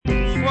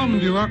From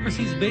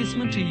bureaucracy's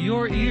basement to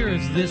your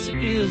ears, this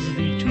is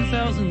the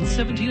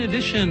 2017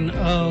 edition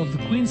of the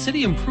Queen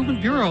City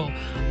Improvement Bureau.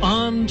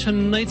 On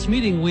tonight's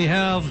meeting, we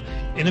have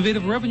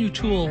innovative revenue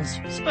tools,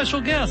 special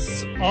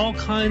guests, all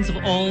kinds of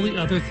all the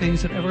other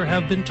things that ever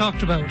have been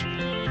talked about,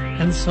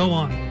 and so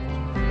on.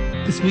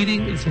 This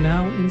meeting is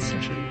now in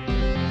session.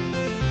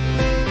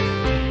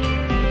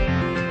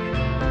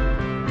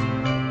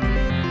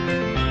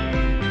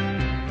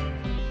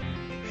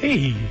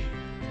 Hey.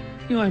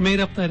 You know, I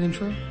made up that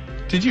intro.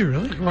 Did you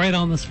really? Right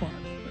on the spot.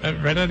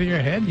 Right out of your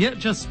head? Yeah,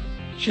 just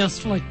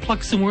like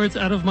pluck some words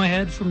out of my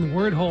head from the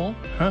word hole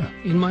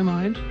in my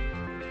mind,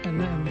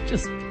 and then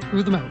just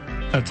threw them out.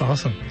 That's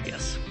awesome.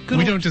 Yes.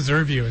 We don't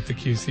deserve you at the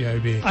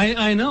QCIB.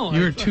 I know.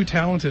 You're too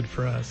talented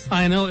for us.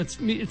 I know. It's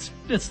me.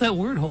 It's that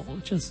word hole.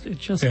 It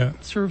just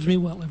serves me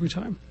well every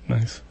time.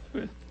 Nice.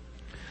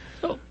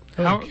 So,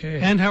 okay.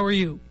 How are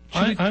you?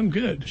 I'm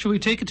good. Should we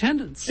take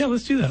attendance? Yeah,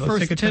 let's do that.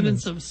 Let's take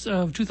attendance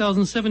of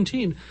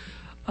 2017.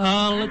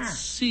 Let's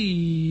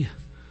see.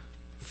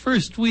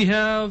 First, we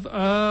have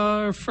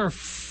our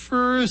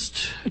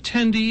first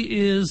attendee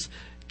is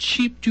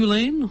Cheap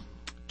Dulane.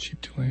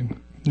 Cheap Dulane.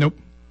 Nope.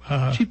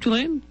 Cheap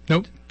Dulane?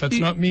 Nope. That's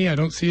not me. I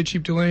don't see a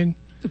Cheap Dulane.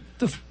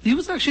 He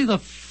was actually the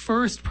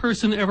first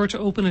person ever to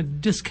open a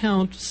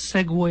discount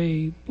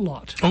Segway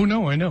lot. Oh,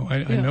 no, I know.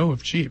 I know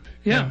of Cheap.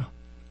 Yeah.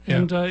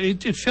 And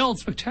it failed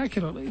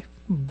spectacularly,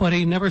 but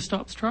he never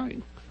stops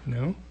trying.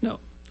 No?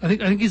 No. I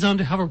think he's on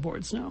to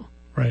hoverboards now.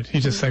 Right. He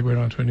just segued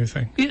onto a new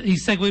thing. Yeah, he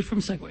segued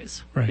from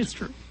Segways. Right. It's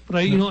true. But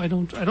I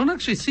don't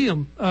actually see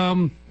him.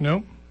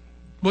 No?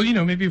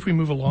 Well, maybe if we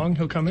move along,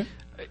 he'll come in.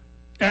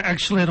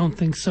 Actually, I don't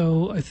think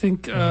so. I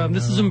think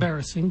this is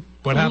embarrassing.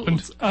 What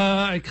happened?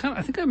 I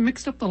think I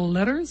mixed up the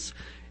letters.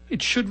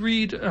 It should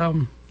read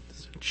Paul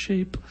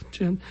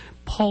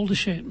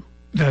Deshane.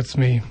 That's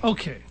me.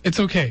 Okay. It's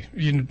okay.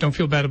 You don't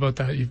feel bad about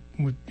that.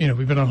 We've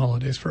been on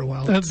holidays for a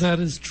while. That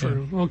is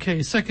true. Yeah.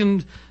 Okay.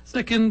 Second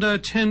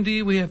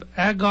attendee, we have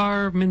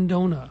Agar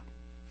Mindona.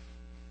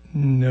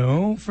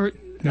 No. Agar?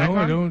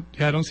 I don't.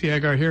 Yeah, I don't see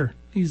Agar here.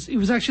 He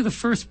was actually the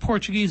first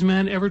Portuguese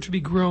man ever to be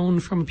grown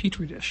from a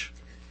petri dish.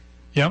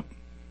 Yep.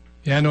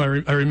 Yeah, no,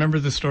 I remember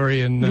the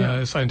story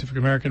in Scientific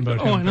American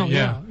about him. Oh, I know,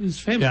 yeah. He was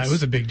famous. Yeah, it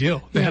was a big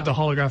deal. They had the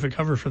holographic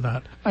cover for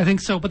that. I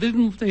think so, but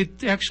they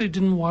actually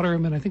didn't water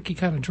him, and I think he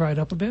kind of dried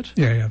up a bit.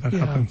 Yeah, that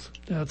happens.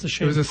 Yeah, it's a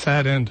shame. It was a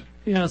sad end.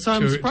 Yeah, so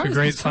I'm surprised. To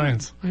great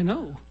science. I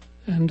know.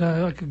 And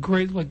a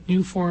great,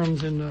 new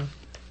forums in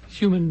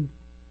human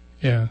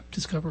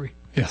discovery.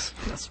 Yes.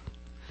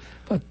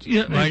 But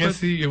yeah, well, I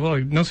guess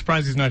no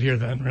surprise he's not here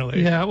then,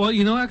 really. Yeah,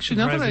 well, actually,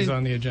 now that he's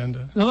on the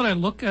agenda. Now that I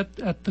look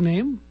at the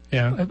name,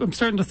 I'm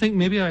starting to think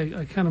maybe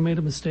I kind of made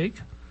a mistake.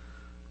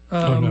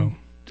 Oh no!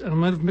 I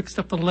might have mixed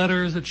up the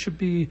letters. It should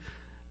be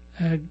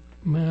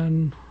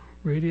Agman,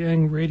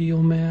 Radio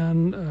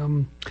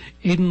Man,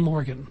 Aidan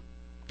Morgan.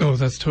 Oh,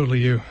 that's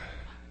totally you.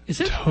 Is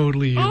it?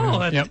 Totally you.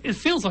 Oh, it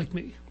feels like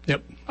me.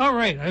 Yep. All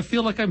right, I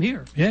feel like I'm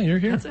here. Yeah, you're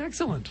here. That's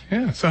excellent.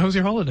 Yeah. So, how was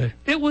your holiday?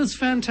 It was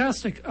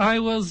fantastic. I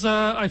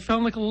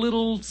found a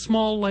little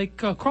small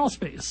crawl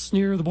space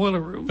near the boiler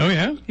room. Oh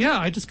yeah. Yeah,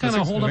 I just kind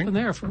of holed up in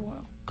there for a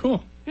while.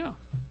 Cool. Yeah.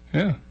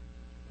 Yeah.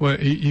 Well,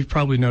 you've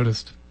probably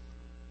noticed.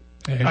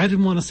 I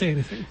didn't want to say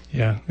anything.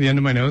 Yeah. The end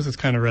of my nose is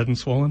kind of red and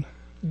swollen.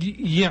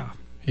 Yeah.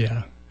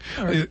 Yeah.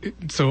 Right.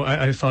 So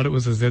I thought it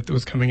was a zit that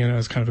was coming in. I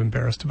was kind of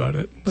embarrassed about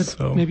it. But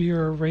maybe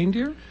you're a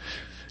reindeer?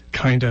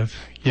 Kind of.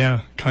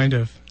 Yeah. Kind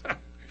of.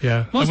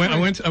 Yeah.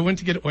 I went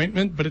to get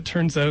ointment, but it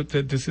turns out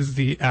that this is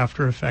the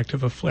after effect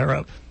of a flare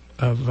up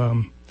of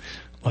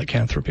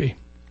lycanthropy.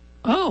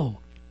 Oh.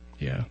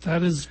 Yeah.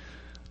 That is.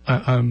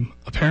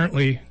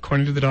 Apparently,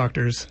 according to the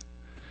doctors,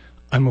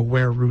 I'm a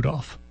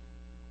were-Rudolph.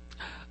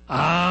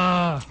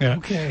 Ah. Yeah.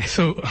 Okay.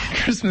 So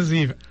Christmas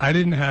Eve, I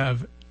didn't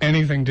have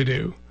anything to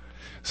do,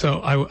 so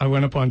I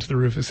went up onto the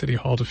roof of City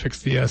Hall to fix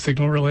the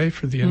signal relay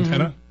for the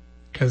antenna.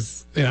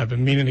 Because I've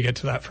been meaning to get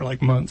to that for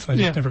months. I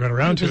just never got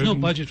around to it. There's no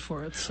budget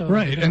for it. So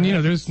right. And,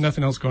 there's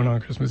nothing else going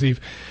on Christmas Eve.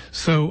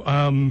 So,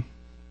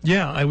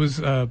 I was,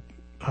 I'm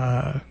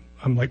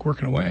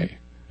working away.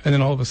 And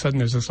then all of a sudden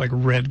there's this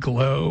red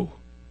glow,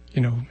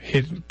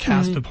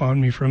 cast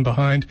upon me from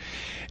behind.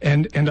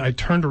 And I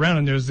turned around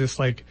and there's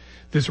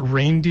this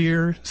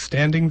reindeer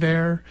standing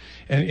there.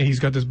 And he's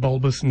got this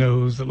bulbous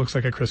nose that looks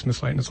like a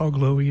Christmas light. And it's all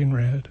glowy and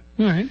red.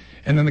 All right.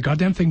 And then the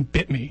goddamn thing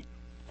bit me.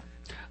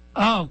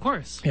 Oh, of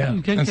course. Yeah.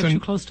 You can't get too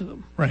close to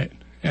them. Right.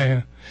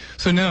 Yeah.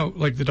 So now,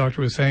 the doctor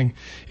was saying,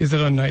 is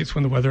that on nights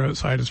when the weather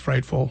outside is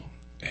frightful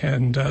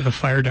and the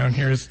fire down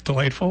here is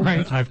delightful,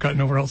 right. I've got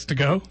nowhere else to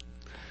go.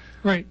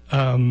 Right.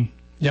 I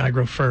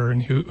grow fur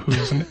and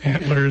hooves and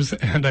antlers,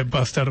 and I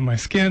bust out of my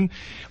skin.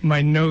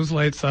 My nose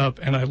lights up,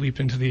 and I leap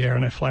into the air,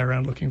 and I fly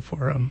around looking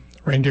for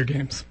reindeer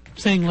games.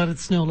 Saying, let it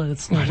snow, let it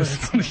snow, let it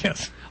snow.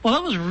 Yes. Well,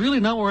 that was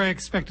really not where I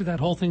expected that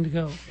whole thing to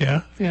go.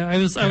 Yeah? Yeah, I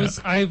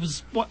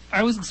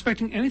was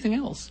expecting anything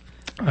else.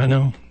 I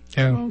know.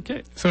 Yeah.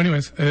 Okay. So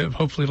anyways,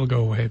 hopefully it'll go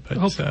away, but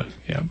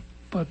yeah.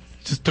 But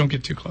just don't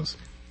get too close.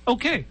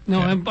 Okay. No,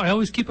 yeah. I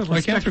always keep a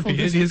respectful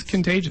distance. It is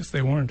contagious,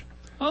 they warned.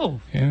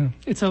 Oh, Yeah,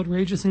 it's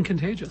outrageous and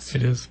contagious.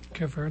 it is.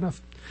 Okay, fair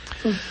enough.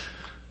 So,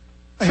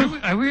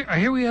 I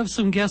hear we have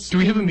some guests. Do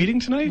we have a meeting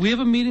tonight? We have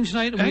a meeting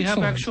tonight, and we have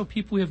Excellent. actual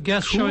people. We have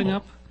guests Cool. showing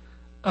up.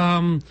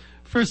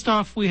 First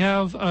off, we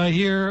have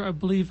here, I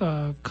believe,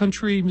 a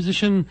country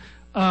musician.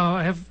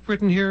 I have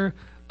written here,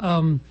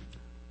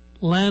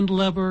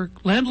 Landlubber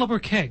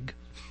Keg.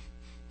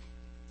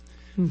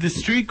 The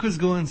streak was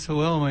going so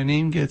well, my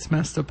name gets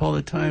messed up all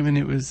the time, and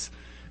it was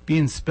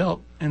being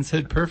spelt and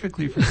said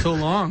perfectly for so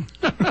long.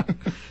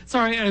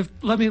 Sorry,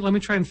 let me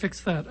try and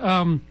fix that.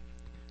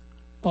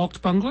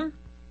 Balked Bungler,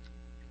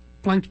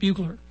 Blanked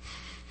Bugler,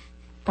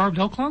 Barbed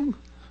Elklung,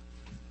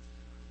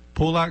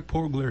 Polak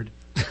Porglerd.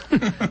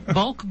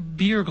 Bulk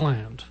Beer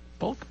Gland.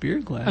 Bulk beer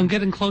gland. I'm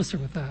getting closer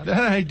with that.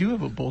 I do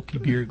have a bulky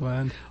beer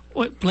gland.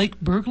 What, Blake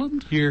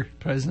Bergland? Here,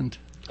 present.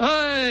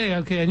 Hey,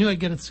 okay, I knew I'd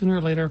get it sooner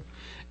or later.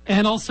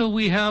 And also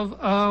we have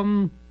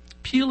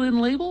Peel-In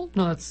Label.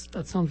 No,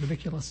 that sounds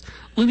ridiculous.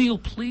 Lineal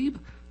Plebe.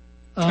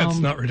 That's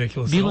not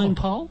ridiculous at all. Beeline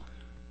Paul.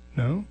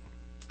 No?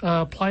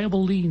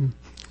 Pliable Lean.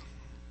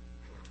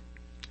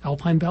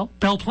 Alpine Bell.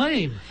 Bell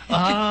Plane.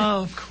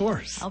 Of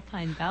course.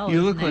 Alpine Bell. You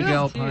is look like nice,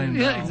 Alpine too.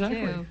 Bell. Yeah,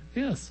 exactly. Too.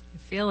 Yes. I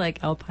feel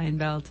like Alpine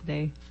Bell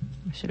today.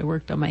 I should have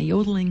worked on my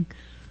yodeling.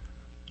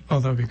 Oh,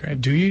 that would be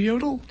great. Do you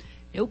yodel?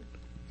 Nope.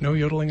 No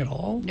yodeling at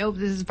all? Nope,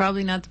 this is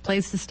probably not the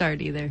place to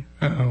start either.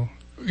 Uh-oh.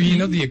 You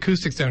know, the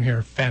acoustics down here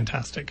are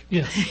fantastic.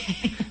 Yes.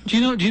 Do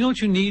you know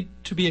what you need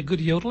to be a good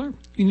yodeler?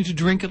 You need to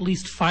drink at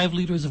least 5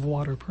 liters of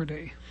water per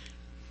day.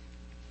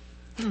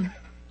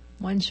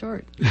 One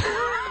short.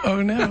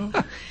 Oh, no.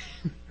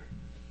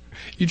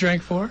 You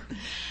drank 4?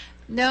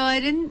 No, I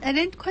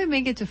didn't quite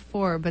make it to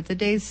 4, but the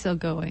day's still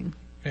going.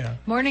 Yeah.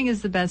 Morning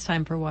is the best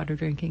time for water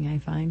drinking, I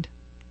find.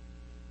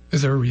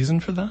 Is there a reason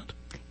for that?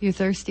 You're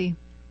thirsty.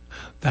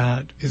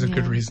 That is a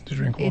good Yeah. reason to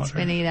drink water. It's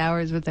been 8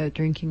 hours without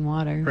drinking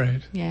water.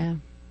 Right. Yeah.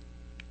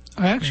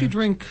 I actually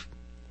drink.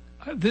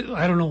 I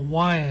don't know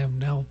why I am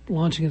now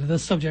launching into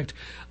this subject.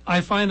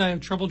 I find I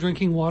have trouble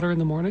drinking water in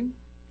the morning.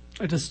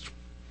 I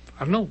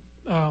don't know.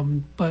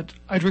 But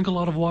I drink a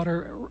lot of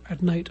water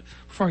at night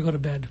before I go to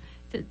bed.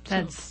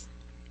 That's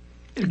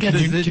It Can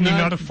gets. you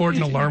not afford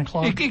an alarm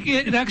clock?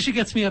 It actually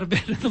gets me out of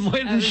bed in the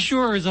morning. It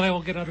ensures that I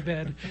will get out of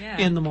bed Yeah.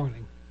 in the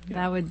morning.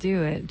 that would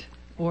do it.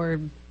 Or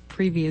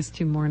previous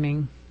to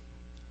morning.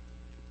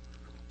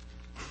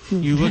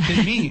 You look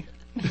at me.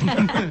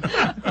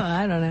 Oh,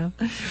 I don't know.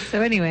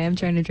 So anyway, I'm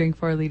trying to drink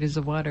 4 liters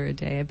of water a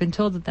day. I've been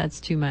told that that's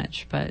too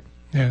much, but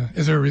Yeah.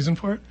 Is there a reason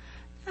for it?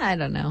 I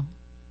don't know.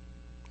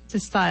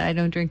 Just thought I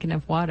don't drink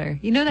enough water.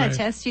 You know that Right.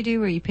 test you do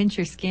where you pinch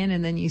your skin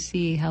and then you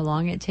see how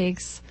long it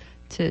takes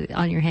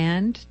on your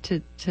hand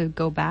to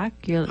go back,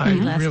 your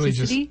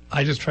elasticity?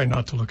 I just try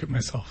not to look at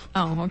myself.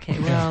 Oh, okay.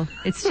 Well,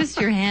 it's just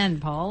your hand,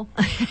 Paul.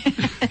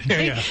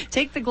 Yeah.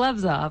 Take the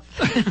gloves off.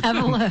 Have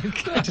a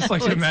look. I just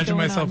like to What's imagine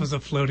going myself on? as a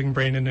floating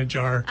brain in a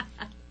jar.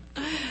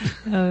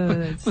 Oh,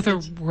 that's, With a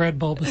red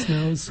bulbous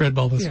nose. Red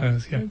bulbous Yeah.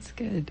 nose, yeah. that's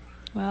good.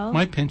 Well,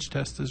 My pinch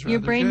test is rather your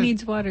brain good.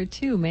 needs water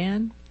too,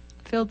 man.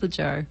 Fill the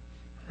jar.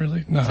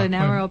 Really? No. So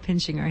now we're all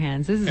pinching our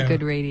hands. This is Yeah.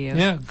 good radio.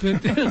 Yeah,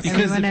 good. Because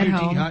Everyone at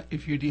home.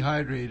 if you're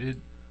dehydrated,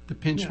 the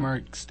pinch Yeah.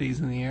 mark stays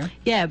in the air.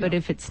 Yeah, but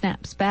if it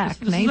snaps back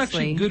This is actually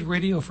nicely. good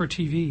radio for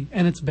TV,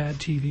 and it's bad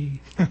TV.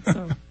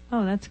 So,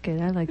 Oh, that's good.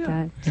 I like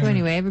that. So Yeah.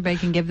 anyway, everybody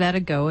can give that a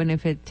go, and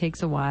if it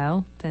takes a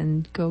while,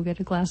 then go get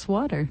a glass of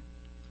water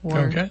or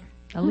Okay.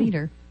 a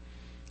liter.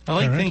 I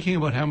like All right. thinking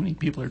about how many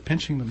people are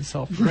pinching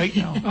themselves right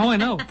now. oh, I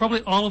know.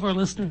 Probably all of our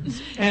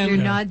listeners. And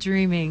You're not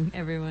dreaming,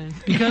 everyone.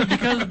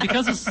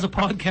 because this is a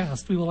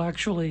podcast, we will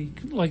actually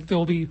there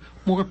will be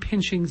more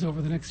pinchings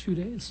over the next few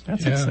days.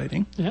 That's Yeah.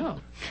 exciting. Yeah.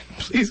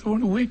 Please, I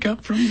want to wake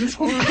up from this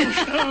horrible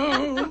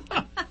show.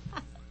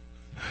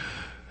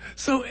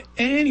 So,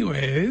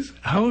 anyways,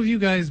 how have you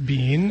guys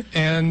been?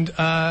 And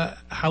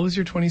how was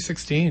your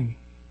 2016?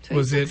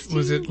 Was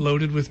it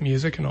loaded with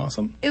music and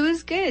awesome? It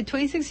was good.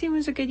 2016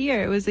 was a good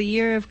year. It was a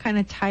year of kind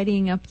of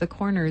tidying up the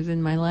corners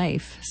in my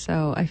life.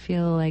 So I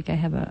feel like I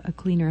have a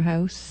cleaner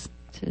house,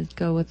 to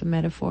go with the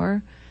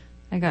metaphor.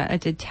 I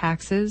did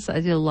taxes.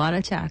 I did a lot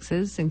of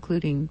taxes,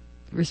 including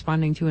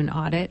responding to an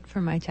audit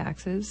for my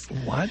taxes.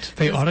 What?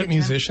 They It was audit good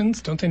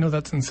musicians? Don't they know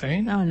that's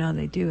insane? Oh no,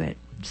 they do it.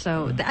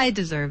 So I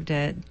deserved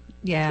it.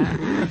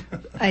 Yeah,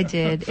 I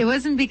did. It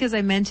wasn't because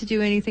I meant to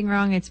do anything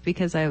wrong. It's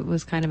because I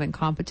was kind of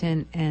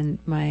incompetent, and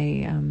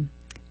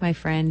my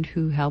friend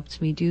who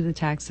helped me do the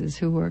taxes,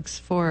 who works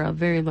for a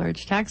very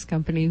large tax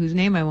company whose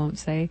name I won't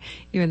say,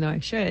 even though I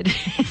should.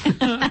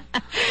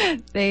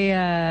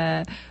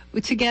 They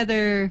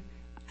together,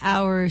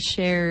 our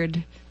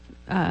shared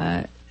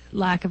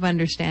lack of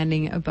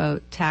understanding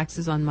about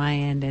taxes on my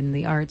end and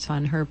the arts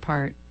on her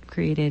part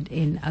created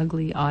an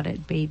ugly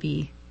audit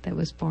baby that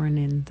was born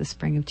in the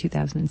spring of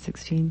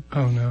 2016.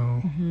 Oh,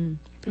 no.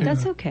 But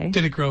that's okay.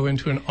 Did it grow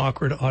into an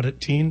awkward audit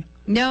teen?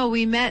 No,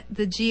 we met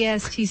the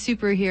GST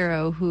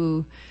superhero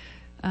who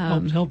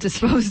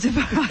disposed of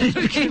our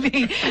audit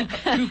baby.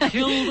 Who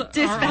killed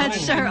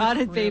Dispatched our our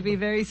audit baby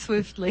very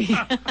swiftly.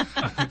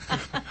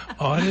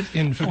 Audit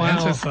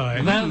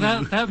infanticide.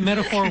 That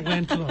metaphor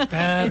went to a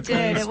bad It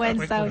did. place It went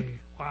quickly. south.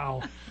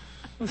 Wow.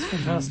 That's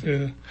fantastic.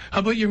 Yeah. How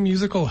about your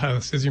musical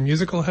house? Is your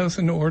musical house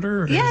in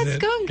order? Or Yeah, is it's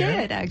it- going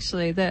yeah? good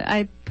actually.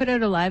 I put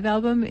out a live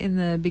album in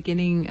the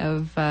beginning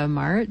of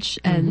March,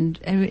 and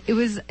it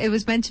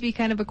was meant to be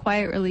kind of a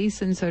quiet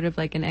release and sort of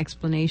like an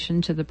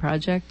explanation to the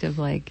project of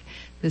like,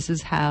 this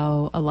is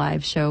how a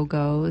live show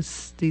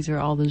goes. These are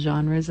all the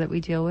genres that we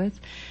deal with,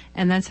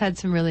 and that's had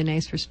some really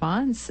nice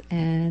response.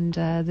 And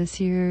this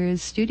year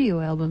is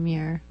studio album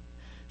year,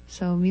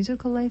 so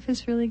musical life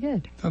is really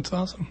good. That's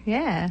awesome.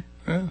 Yeah.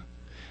 Yeah.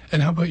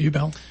 And how about you,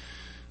 Belle?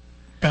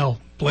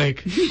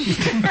 Blake.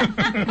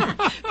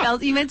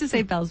 Belle, you meant to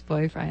say Belle's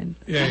boyfriend.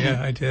 Yeah,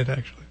 I did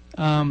actually.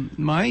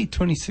 My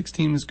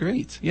 2016 was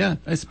great. Yeah,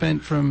 I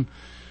spent from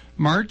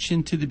March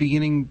into the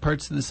beginning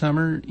parts of the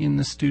summer in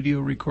the studio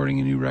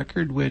recording a new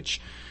record, which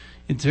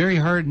it's very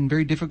hard and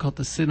very difficult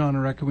to sit on a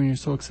record when you're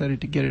so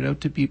excited to get it out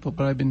to people.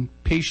 But I've been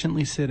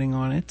patiently sitting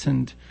on it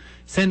and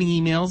sending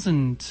emails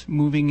and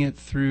moving it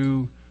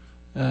through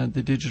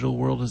the digital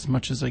world as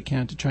much as I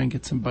can to try and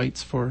get some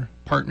bites for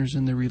partners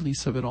in the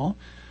release of it all.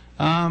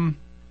 I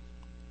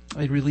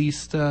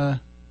released in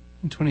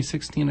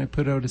 2016. I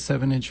put out a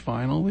 7-inch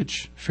vinyl,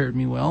 which fared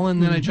me well,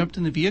 and then I jumped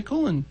in the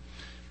vehicle, and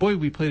boy,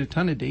 we played a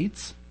ton of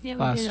dates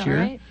last year.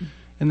 Right.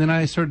 And then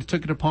I sort of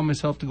took it upon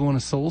myself to go on a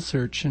soul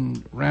search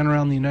and ran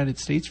around the United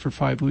States for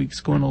 5 weeks,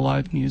 going to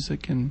live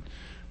music and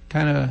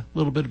kind of a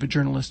little bit of a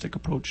journalistic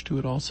approach to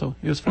it. Also,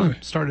 it was fun. Okay.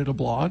 Started a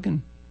blog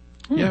and.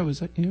 Yeah, it was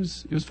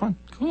fun.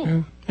 Cool.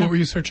 Yeah. What were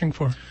you searching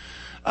for?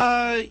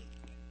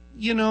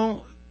 You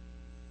know,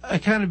 I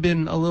kind of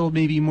been a little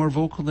maybe more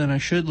vocal than I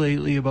should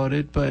lately about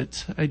it,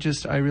 but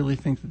I really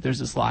think that there's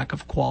this lack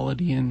of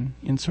quality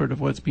in sort of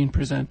what's being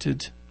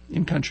presented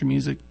in country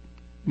music,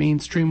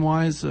 mainstream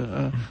wise,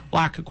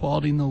 lack of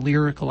quality in the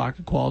lyric, a lack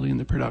of quality in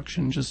the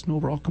production, just an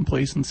overall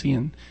complacency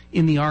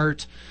in the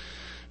art.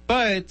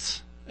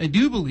 But I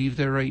do believe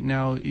that right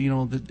now, you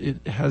know, that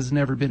it has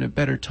never been a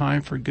better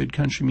time for good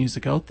country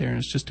music out there, and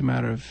it's just a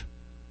matter of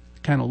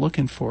kind of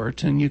looking for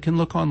it. And you can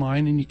look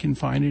online and you can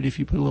find it if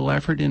you put a little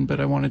effort in, but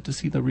I wanted to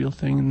see the real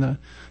thing and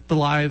the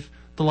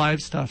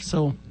live stuff.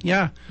 So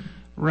yeah,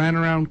 ran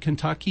around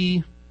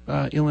Kentucky,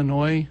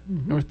 Illinois,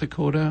 North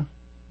Dakota,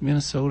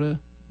 Minnesota,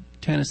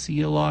 Tennessee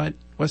a lot,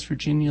 West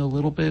Virginia a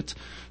little bit.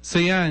 So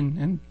yeah,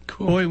 and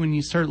Cool. boy, when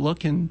you start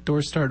looking,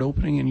 doors start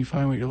opening and you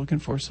find what you're looking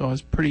for. So I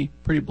was pretty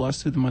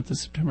blessed through the month of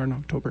September and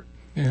October.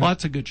 Yeah.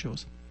 Lots of good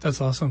shows.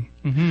 That's awesome.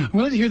 Mm-hmm. I'm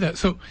glad to hear that.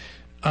 So,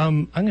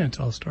 I'm going to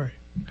tell a story.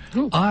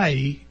 Cool.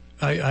 I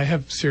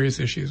have serious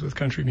issues with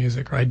country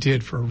music, or I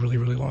did for a really,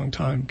 really long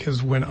time,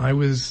 because when I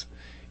was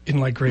in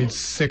like grade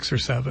 6 or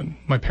 7,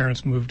 my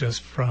parents moved us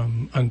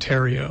from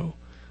Ontario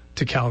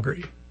to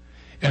Calgary.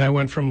 And I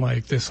went from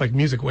like this like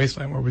music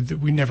wasteland where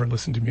we never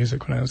listened to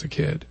music when I was a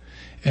kid.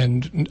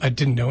 And I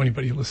didn't know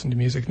anybody who listened to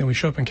music. And then we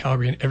show up in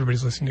Calgary and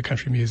everybody's listening to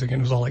country music, and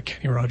it was all like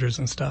Kenny Rogers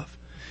and stuff.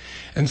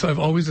 And so I'd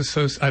always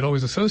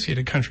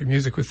associated country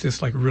music with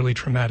this like really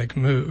traumatic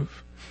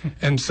move.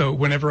 And so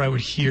whenever I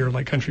would hear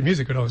like country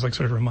music, it would always like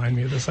sort of remind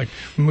me of this like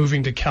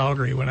moving to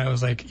Calgary when I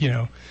was like, you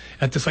know,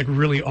 at this like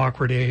really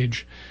awkward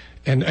age,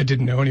 and I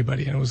didn't know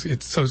anybody, and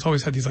it's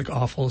always had these like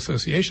awful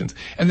associations.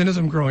 And then as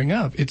I'm growing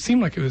up, it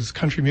seemed like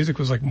country music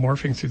was like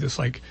morphing through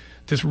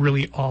this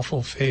really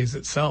awful phase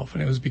itself,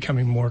 and it was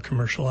becoming more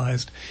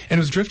commercialized, and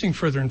it was drifting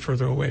further and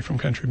further away from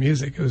country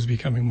music. It was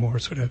becoming more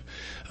sort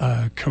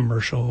of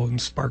commercial and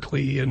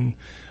sparkly and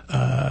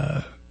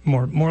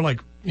more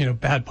like, you know,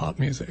 bad pop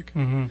music.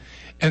 Mm-hmm.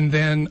 And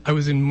then I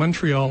was in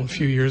Montreal a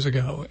few years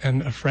ago,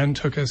 and a friend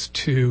took us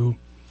to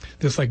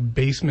this like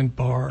basement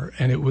bar,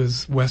 and it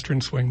was Western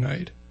Swing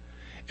Night.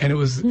 And it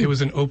was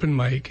an open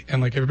mic,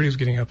 and like everybody was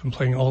getting up and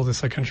playing all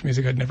this like country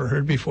music I'd never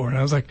heard before. And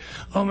I was like,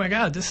 oh my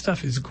God, this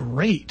stuff is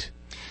great.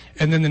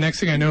 And then the next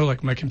thing I know,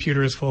 like my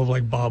computer is full of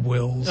like Bob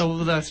Wills Oh, well,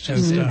 that's and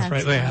just stuff, That's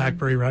right? Like fun.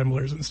 Hackberry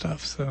Ramblers and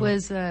stuff. So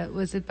Was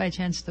it by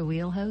chance the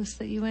Wheelhouse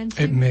that you went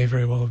to? it may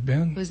very well have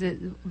been. Was it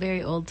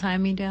very old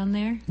timey down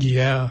there?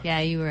 Yeah.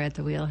 Yeah, you were at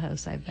the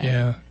Wheelhouse, I bet.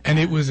 Yeah. And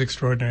it was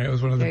extraordinary. It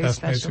was one of the Very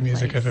best nights of special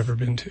music place. I've ever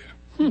been to.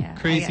 Yeah,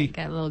 Crazy. I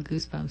got little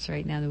goosebumps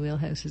right now. The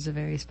Wheelhouse is a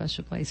very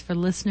special place. For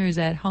listeners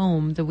at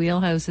home, the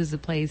Wheelhouse is a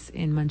place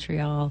in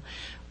Montreal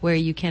where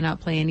you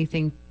cannot play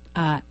anything.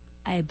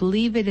 I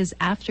believe it is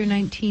after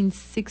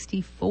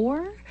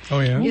 1964 Oh,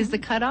 yeah? is the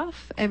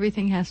cutoff.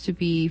 Everything has to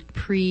be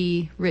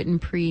written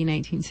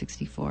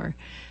pre-1964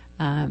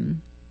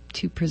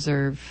 to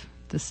preserve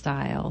the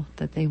style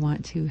that they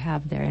want to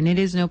have there. And it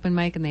is an open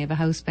mic, and they have a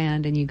house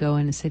band, and you go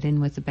in and sit in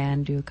with the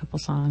band, do a couple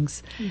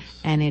songs,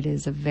 and it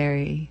is a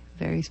very,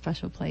 very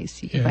special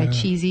place. You can buy Yeah.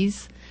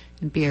 cheesies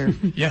and beer.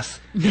 Yes.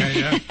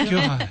 Yeah.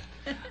 God.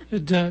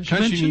 Should Country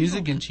mention-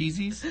 music and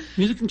cheesies.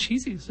 Music and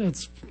cheesies.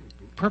 That's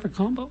perfect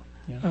combo.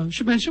 Yeah.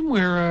 Should mention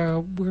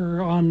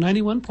we're on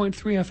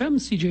 91.3 FM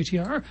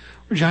CJTR,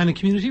 Regina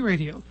Community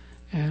Radio,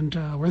 And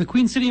we're the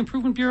Queen City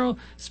Improvement Bureau,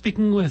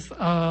 speaking with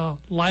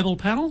Libel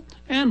Panel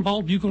and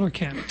Bald Bugler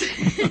Ken.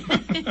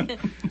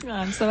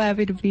 I'm so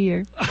happy to be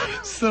here.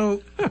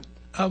 So,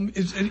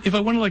 if I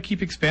want to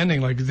keep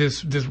expanding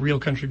this real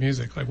country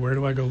music, where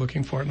do I go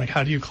looking for it? And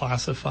how do you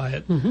classify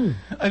it? Mm-hmm.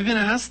 I've been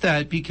asked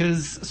that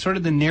because sort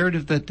of the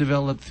narrative that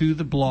developed through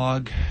the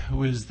blog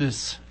was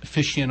this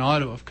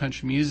aficionado of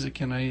country music,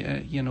 and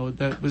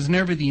that was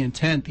never the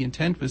intent. The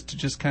intent was to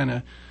just kind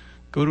of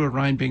go to a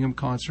Ryan Bingham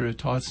concert, a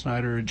Todd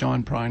Snyder, or a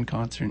John Prine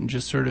concert, and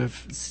just sort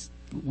of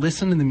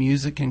listen to the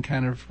music and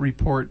kind of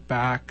report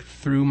back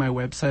through my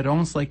website,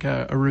 almost like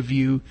a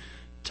review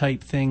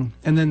type thing.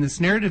 And then this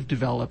narrative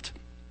developed,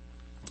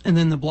 and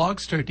then the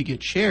blog started to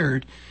get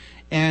shared,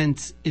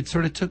 and it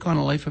sort of took on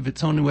a life of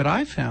its own. And what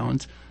I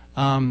found,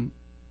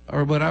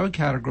 or what I would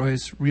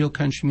categorize real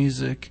country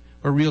music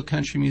or real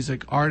country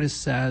music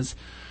artists as,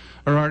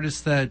 are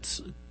artists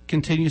that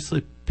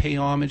continuously pay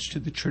homage to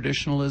the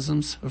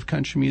traditionalisms of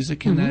country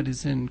music, and that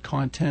is in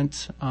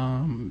content,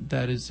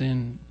 that is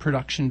in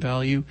production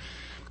value.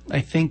 I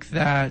think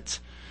that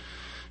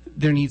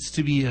there needs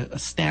to be a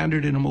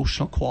standard and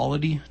emotional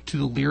quality to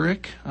the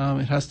lyric.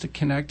 It has to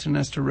connect and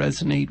has to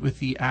resonate with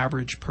the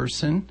average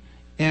person.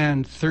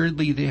 And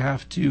thirdly, they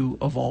have to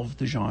evolve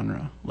the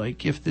genre.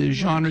 If the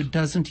genre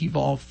doesn't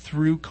evolve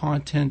through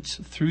content,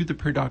 through the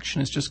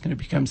production, it's just going to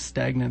become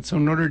stagnant. So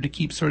in order to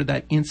keep sort of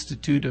that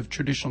institute of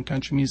traditional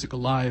country music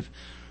alive,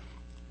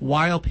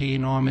 while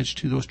paying homage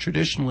to those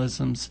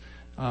traditionalisms,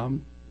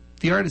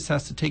 the artist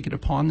has to take it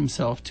upon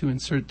themselves to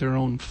insert their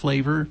own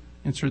flavor,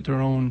 insert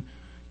their own,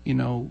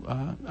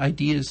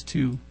 ideas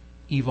to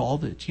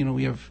evolve it.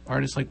 We have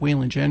artists like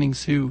Waylon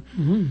Jennings who,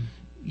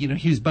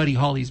 he was Buddy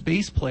Holly's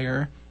bass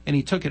player, and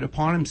he took it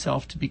upon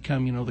himself to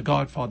become, the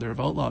godfather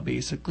of outlaw,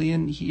 basically,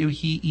 and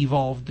he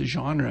evolved the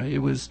genre. It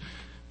was,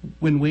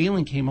 when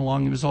Waylon came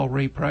along, it was all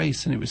Ray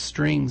Price, and it was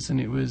strings, and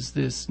it was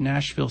this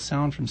Nashville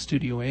sound from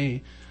Studio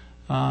A.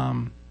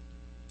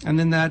 And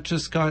then that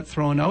just got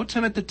thrown out,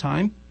 and at the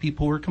time,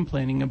 people were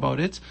complaining about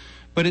it,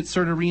 but it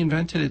sort of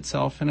reinvented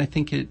itself, and I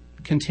think it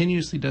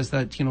continuously does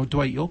that.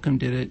 Dwight Yoakam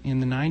did it in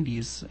the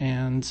 90s,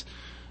 and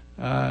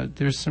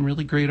there's some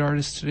really great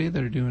artists today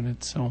that are doing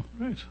it, so.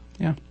 Right.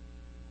 Yeah.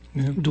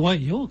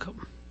 Dwight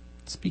Yoakam.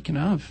 Speaking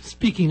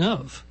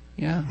of.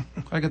 Yeah.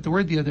 I got the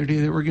word the other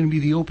day that we're going to be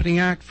the opening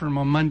act for him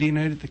on Monday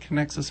night at the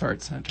Connexus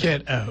Arts Center.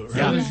 Get out, right?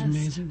 That was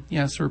amazing.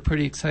 Yeah, so we're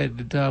pretty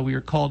excited. We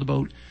were called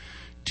about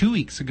 2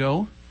 weeks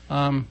ago,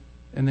 and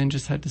then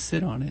just had to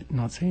sit on it and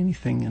not say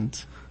anything.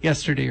 And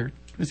yesterday, or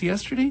was it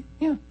yesterday?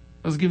 Yeah.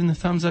 I was given the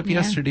thumbs up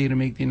yesterday to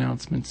make the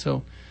announcement.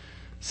 So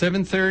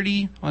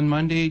 7:30 on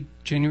Monday,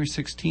 January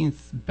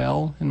 16th,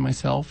 Bell and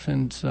myself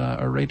and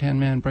our right-hand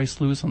man, Bryce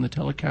Lewis, on the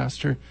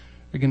Telecaster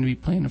are going to be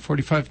playing a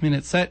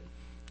 45-minute set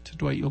to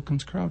Dwight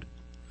Yoakam's crowd.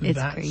 It's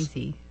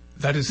crazy.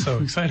 That is so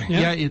exciting.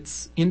 Yeah,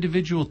 it's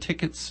individual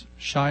tickets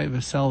shy of a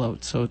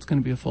sellout, so it's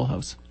going to be a full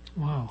house.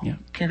 Wow. Yeah.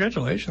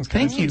 Congratulations.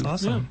 Thank you.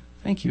 That's awesome.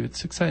 Yeah. Thank you.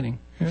 It's exciting.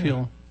 Yeah. I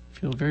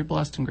feel very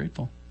blessed and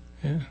grateful.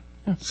 Yeah.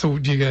 So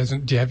do you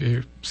have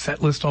your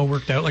set list all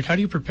worked out? How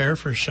do you prepare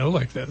for a show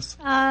like this?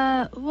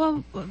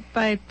 Well,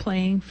 by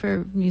playing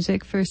for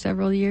music for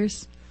several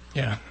years.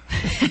 Yeah.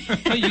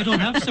 But you don't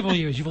have several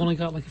years. You've only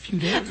got a few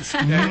days.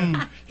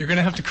 Yeah. You're going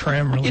to have to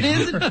cram really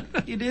hard.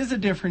 It is a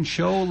different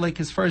show.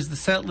 As far as the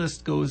set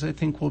list goes, I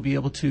think we'll be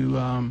able to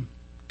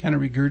kind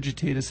of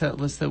regurgitate a set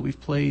list that we've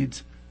played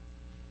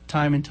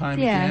time and time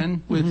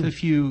again with a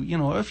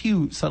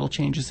few subtle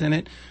changes in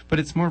it. But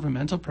it's more of a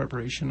mental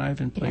preparation. I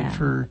haven't played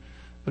for,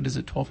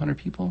 1,200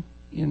 people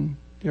in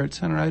the Arts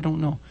Center? I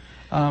don't know.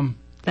 In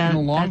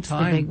a long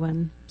time. That's the big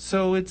one.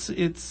 So it's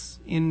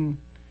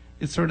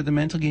sort of the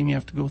mental game you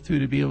have to go through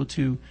to be able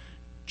to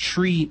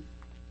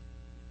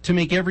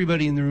make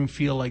everybody in the room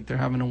feel like they're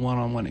having a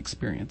one-on-one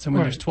experience. And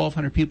when there's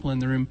 1,200 people in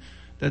the room,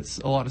 that's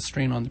a lot of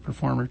strain on the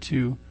performer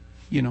to,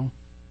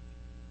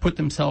 put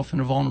themselves in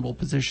a vulnerable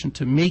position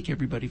to make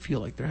everybody feel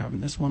like they're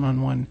having this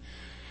one-on-one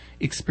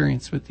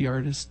experience with the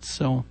artist.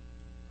 So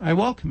I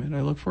welcome it.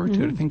 I look forward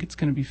to it. I think it's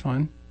going to be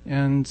fun.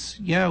 And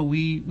yeah,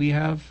 we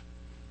have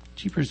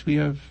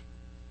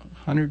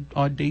 100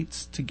 odd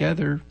dates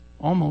together,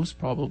 almost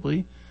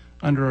probably,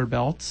 under our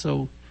belt.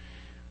 So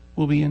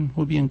we'll be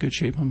in good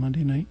shape on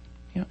Monday night.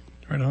 Yeah.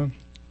 Right on.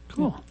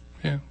 Cool.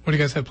 Yeah. What do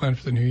you guys have planned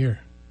for the new year?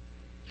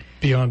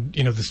 Beyond,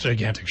 this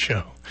gigantic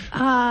show.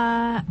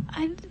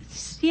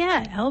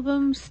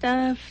 Album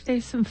stuff.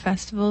 There's some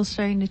festivals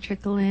starting to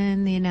trickle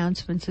in. The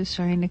announcements are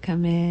starting to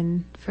come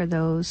in for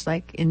those,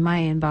 in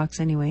my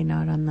inbox anyway,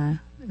 not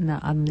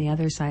on the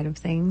other side of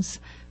things.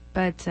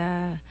 But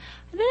I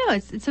don't know.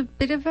 It's a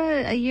bit of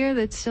a year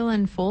that's still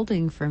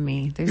unfolding for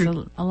me. There's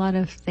a lot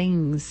of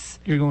things.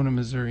 You're going to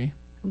Missouri.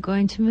 I'm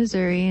going to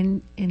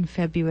Missouri in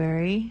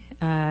February,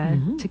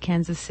 to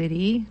Kansas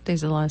City.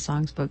 There's a lot of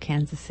songs about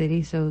Kansas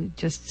City, so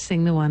just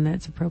sing the one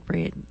that's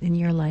appropriate in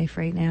your life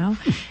right now.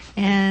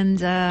 And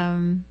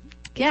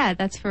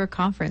that's for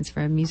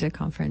a music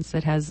conference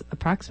that has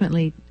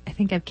approximately, I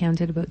think I've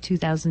counted about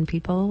 2,000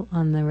 people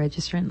on the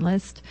registrant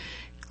list,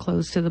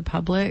 closed to the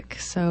public.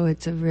 So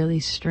it's a really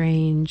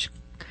strange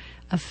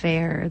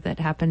affair that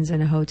happens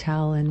in a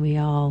hotel, and we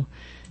all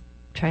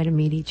try to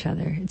meet each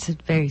other. It's a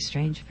very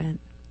strange event.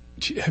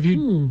 Have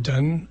you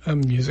done a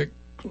music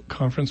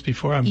conference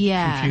before? I'm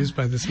confused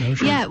by this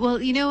notion. Yeah,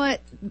 well, you know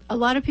what? A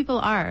lot of people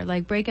are.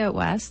 Like Breakout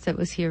West, that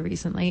was here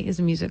recently, is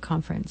a music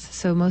conference.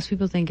 So most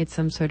people think it's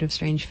some sort of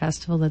strange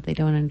festival that they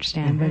don't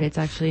understand, but it's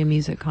actually a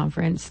music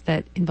conference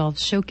that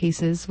involves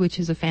showcases, which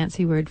is a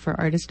fancy word for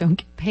artists don't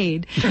get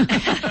paid.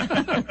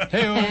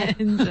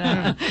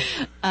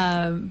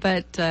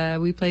 But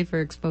we play for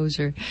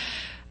exposure.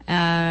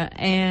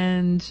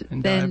 And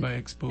And then die by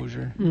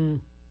exposure.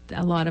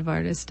 a lot of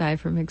artists die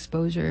from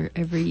exposure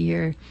every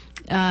year.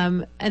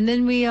 And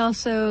then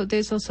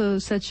there's also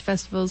such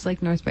festivals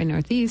like North by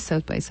Northeast,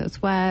 South by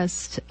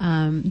Southwest.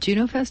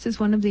 Juno Fest is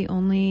one of the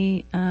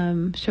only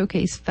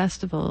showcase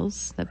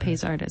festivals that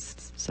pays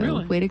artists. So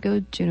Really? way to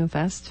go, Juno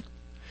Fest.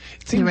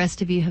 It The seems,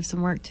 rest of you have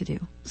some work to do.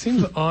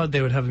 seems odd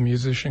they would have a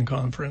musician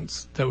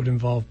conference that would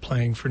involve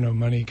playing for no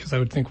money, because I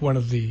would think one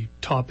of the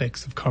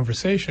topics of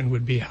conversation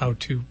would be how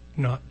to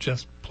not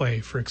just play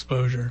for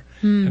exposure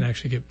and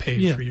actually get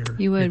paid Yeah. for your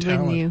You would, your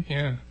wouldn't talent. you?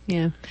 Yeah.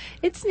 Yeah,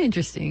 it's an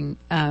interesting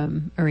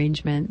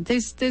arrangement.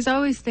 There's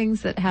always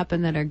things that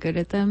happen that are good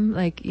at them.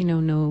 Like, you know,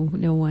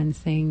 no one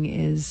thing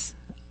is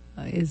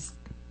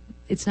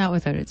it's not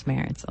without its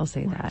merits. I'll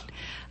say that.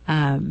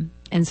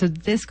 And so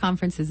this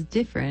conference is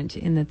different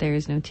in that there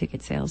is no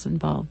ticket sales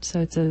involved.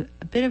 So it's a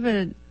bit of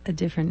a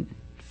different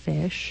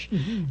fish,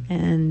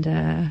 and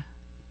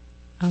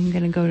I'm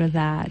going to go to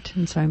that.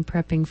 And so I'm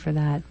prepping for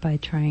that by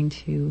trying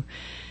to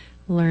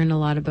learn a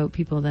lot about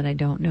people that I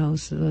don't know,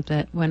 so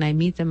that when I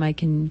meet them, I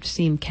can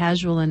seem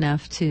casual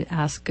enough to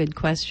ask good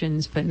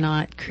questions, but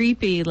not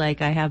creepy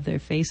like I have their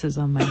faces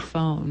on my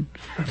phone.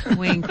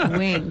 Wink,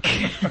 wink.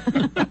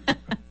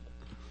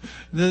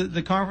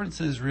 The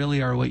conferences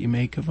really are what you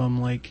make of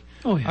them. Like,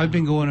 Oh, yeah. I've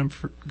been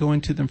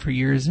going to them for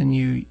years,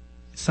 and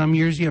some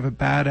years you have a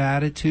bad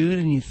attitude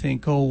and you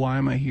think, oh, why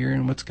am I here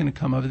and what's going to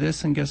come of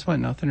this? And guess what?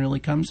 Nothing really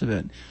comes of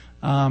it.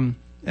 And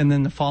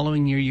then the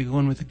following year you go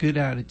in with a good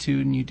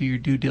attitude and you do your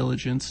due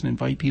diligence and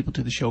invite people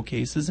to the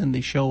showcases, and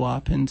they show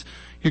up and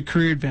your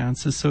career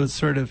advances. So it's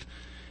sort of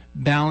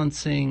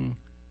balancing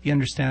the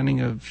understanding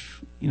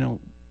of, you know,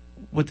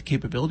 what the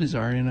capabilities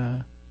are in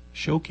a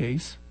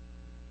showcase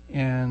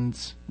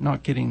and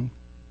not getting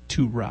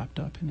too wrapped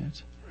up in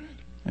it,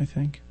 I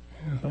think.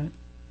 Yeah. But,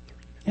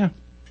 yeah.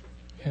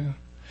 Yeah.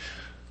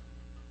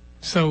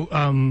 So,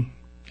 sorry,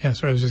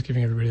 I was just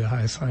giving everybody the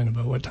high sign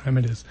about what time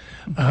it is.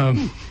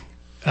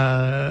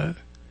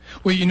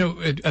 Well, you know,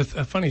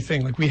 a funny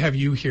thing, like we have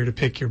you here to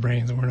pick your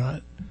brains, and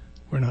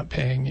we're not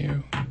paying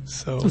you.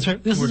 So That's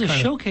right. This we're is a kind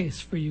of- showcase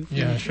for you.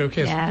 Yeah,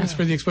 showcase. Yeah. It's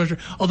for the exposure.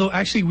 Although,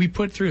 actually, we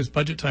put through, it's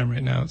budget time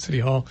right now at City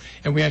Hall,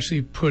 and we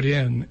actually put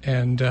in,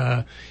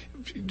 and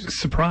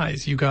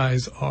surprise, you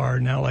guys are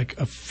now like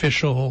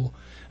official,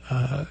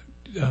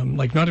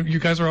 you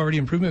guys are already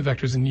improvement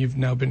vectors, and you've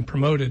now been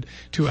promoted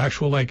to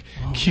actual like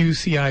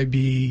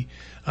QCIB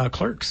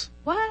clerks.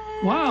 What?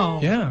 Wow.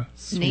 Yeah.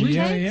 Name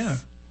Yeah, tags? yeah.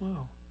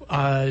 Wow.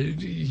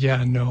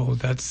 No,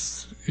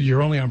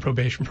 you're only on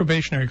probation.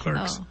 Probationary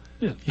clerks. Oh.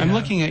 Yeah. I'm Yeah.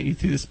 looking at you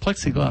through this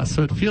plexiglass,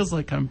 so it feels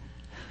like I'm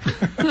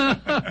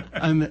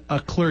a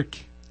clerk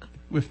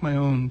with my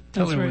own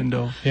That's teller right.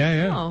 window.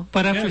 Yeah, yeah. Oh.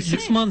 But after Yeah,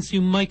 6 months, you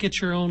might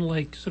get your own,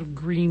 like, sort of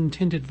green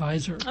tinted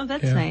visor. Oh,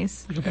 that's Yeah.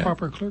 nice. Like a Yeah.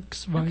 proper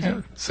clerk's Yeah.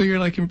 visor. So you're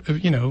like,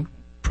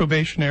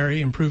 probationary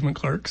improvement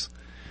clerks.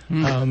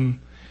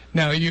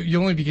 Now,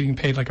 you'll only be getting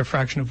paid like a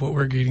fraction of what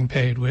we're getting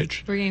paid,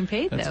 which We're getting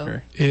paid, That's though.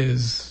 fair.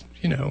 is,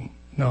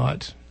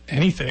 not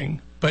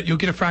anything, but you'll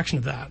get a fraction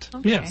of that.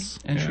 Okay. Yes.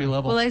 Entry Yeah.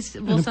 level. Will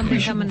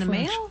something come in the appreciable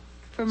mail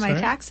for my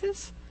Sorry?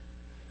 taxes?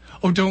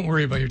 Oh, don't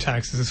worry about your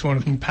taxes. It's one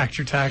of them. Impact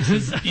your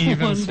taxes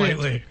even One bit.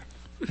 slightly.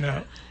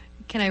 No,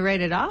 Can I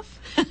write it off?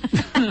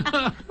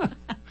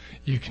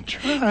 you can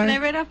try. Can I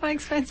write off my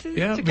expenses?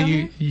 Yeah, to but come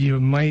you here?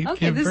 might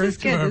Okay, give this is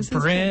birth good, to this a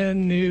is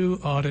brand new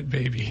audit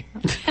baby.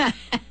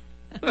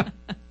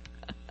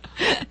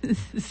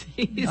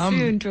 See you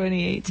soon,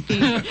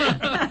 2018.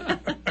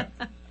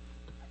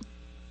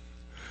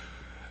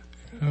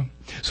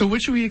 So,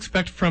 what should we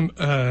expect from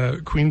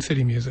Queen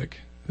City Music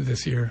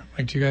this year?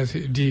 Like, do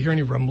you hear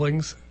any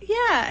rumblings?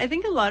 Yeah, I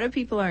think a lot of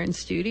people are in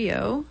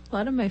studio. A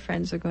lot of my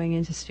friends are going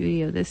into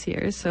studio this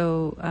year,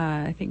 so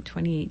I think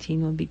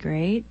 2018 will be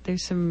great.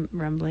 There's some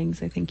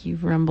rumblings. I think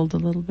you've rumbled a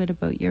little bit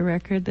about your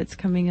record that's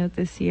coming out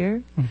this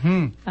year.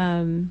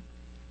 Mm-hmm.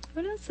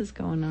 What else is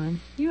going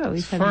on? You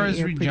always As have far your as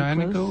ear pretty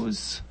Regina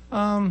close.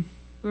 goes,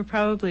 We're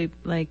probably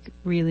like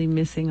really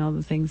missing all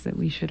the things that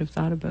we should have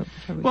thought about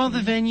before we well,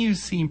 came. the venues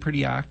seem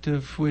pretty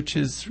active, which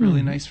is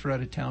really nice for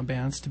out-of-town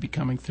bands to be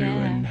coming through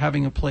Yeah. and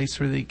having a place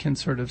where they can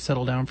sort of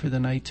settle down for the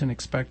night and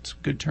expect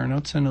good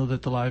turnouts. I know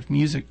that the live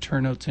music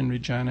turnouts in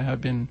Regina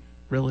have been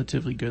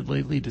relatively good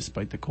lately,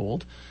 despite the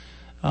cold.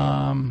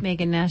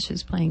 Megan Nash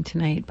is playing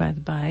tonight, by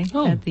the by,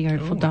 Oh. at the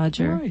Artful Oh,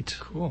 Dodger. Right.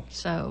 Cool.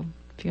 So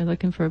if you're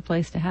looking for a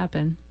place to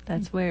happen,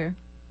 that's where.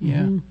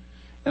 Yeah. Mhm.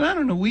 And I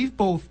don't know,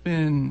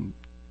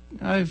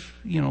 I've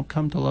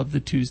come to love the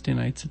Tuesday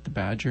nights at the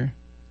Badger.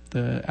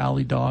 the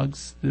Alley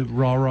Dogs, the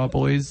Raw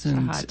Boys,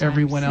 and hot times.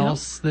 everyone Yep.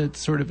 else that's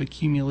sort of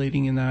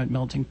accumulating in that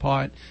melting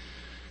pot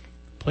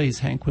plays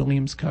Hank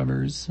Williams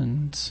covers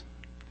and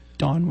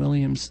Don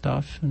Williams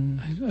stuff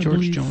and I George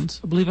believe- Jones.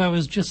 I believe I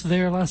was just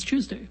there last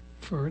Tuesday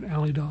for an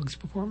Alley Dogs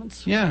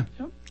performance. Yeah.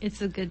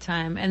 It's a good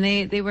time, and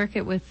they work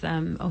it with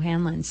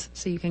O'Hanlon's,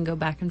 so you can go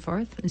back and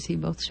forth and see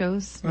both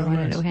shows. The Oh, one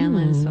nice. at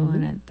O'Hanlon's, the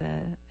one at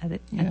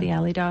the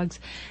Alley Dogs,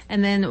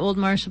 and then old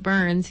Marshall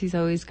Burns. He's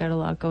always got a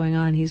lot going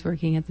on. He's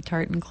working at the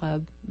Tartan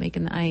Club,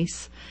 making the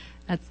ice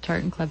at the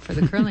Tartan Club for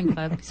the curling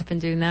club. He's been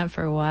doing that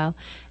for a while.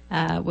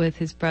 With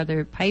his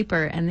brother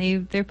Piper,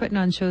 and they're putting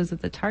on shows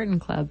at the Tartan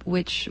Club,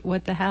 which,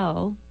 what the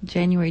hell,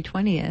 January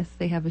 20th,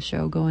 they have a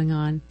show going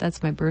on.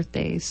 That's my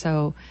birthday.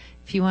 So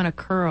if you want to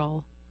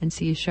curl and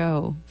see a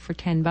show for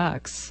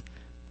 $10,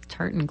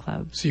 Tartan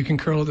Club. So you can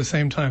curl at the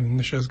same time, and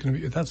the show's going to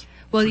be. That's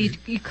Well,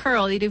 you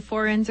curl. You do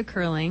 4 ends of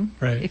curling.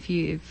 Right.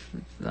 If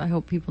I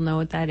hope people know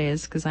what that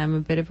is, because I'm a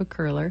bit of a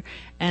curler.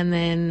 And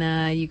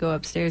then you go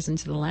upstairs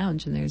into the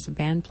lounge, and there's a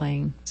band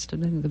playing. I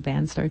think the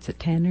band starts at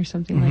 10 or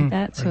something like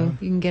that. So on.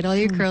 you can get all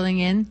your curling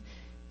in,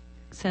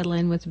 settle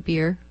in with a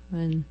beer,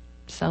 and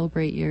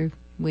celebrate your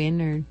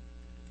win or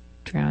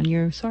drown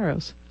your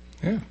sorrows.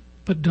 yeah.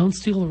 But don't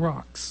steal the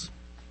rocks.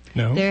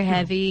 No, They're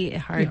heavy,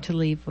 hard Yeah. to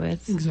leave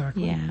with.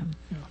 Exactly. Yeah.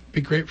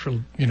 be great for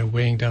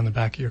weighing down the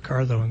back of your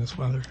car though in this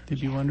weather. They'd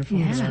be wonderful.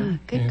 Yeah.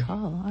 Good Yeah.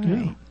 call. All Yeah.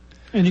 right.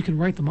 And you can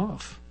write them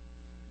off.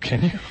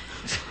 Can you?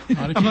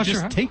 Not if I'm you not just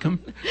sure how. take them.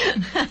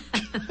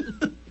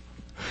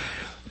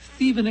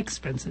 Thieving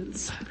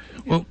expenses.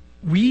 Well,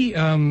 we're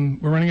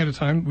running out of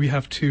time. We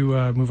have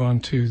to move on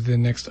to the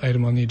next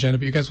item on the agenda.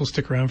 But you guys will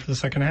stick around for the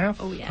second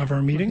half Oh, yeah. of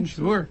our meeting.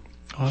 Sure.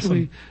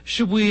 Awesome.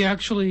 Should we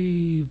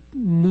actually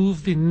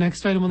move the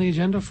next item on the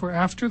agenda for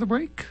after the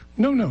break?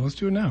 No, let's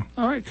do it now.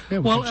 All right. Yeah,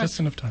 we well, have just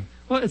enough time.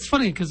 well, it's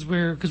funny because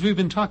we've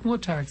been talking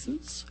about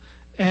taxes,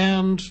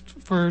 and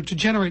to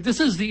generate, this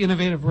is the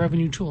innovative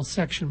revenue tool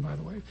section, by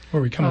the way.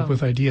 Where we come up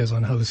with ideas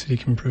on how the city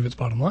can improve its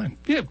bottom line.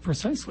 Yeah,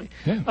 precisely.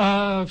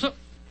 Yeah.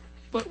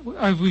 But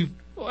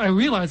I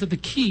realize that the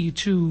key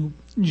to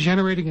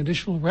generating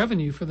additional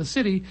revenue for the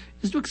city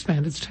is to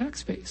expand its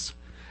tax base.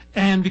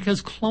 And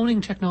because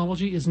cloning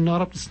technology is not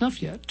up to snuff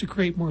yet to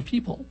create more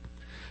people,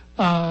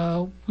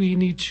 we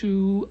need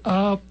to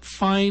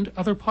find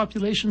other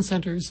population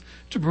centers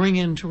to bring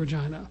into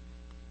Regina.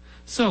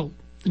 So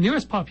the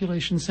nearest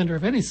population center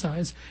of any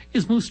size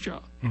is Moose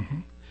Jaw. Mm-hmm.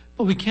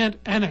 But we can't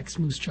annex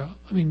Moose Jaw.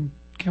 I mean,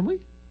 can we?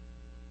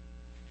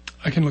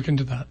 I can look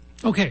into that.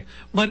 Okay,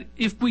 but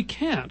if we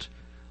can't,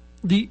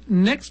 the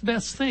next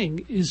best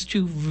thing is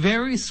to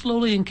very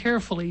slowly and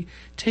carefully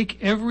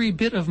take every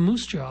bit of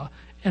Moose Jaw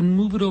and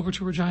move it over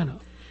to Regina.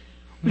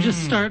 We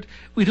just start.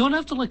 We don't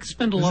have to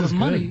spend a lot is of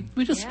money. good.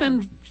 We just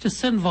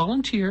send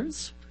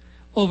volunteers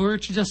over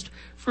to just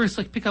first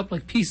pick up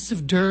pieces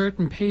of dirt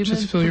and pavement.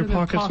 Just fill put your it in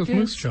pockets with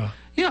Moose Jaw.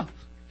 Yeah,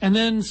 and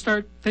then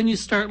you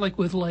start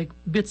with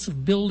bits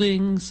of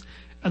buildings,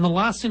 and the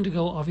last thing to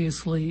go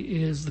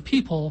obviously is the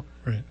people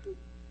Right.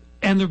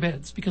 and their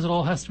beds, because it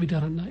all has to be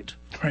done at night.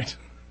 Right.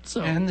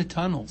 So And the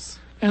tunnels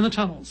and the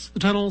tunnels. The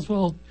tunnels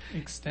will.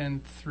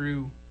 extend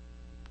through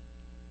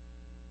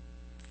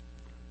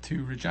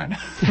to Regina.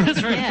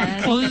 That's right.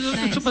 Yeah, Well, that's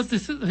nice. but the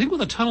thing with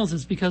the tunnels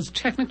is because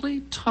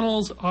technically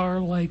tunnels are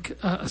like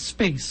a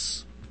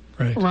space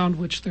Right. around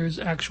which there's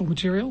actual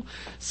material.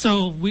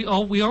 So we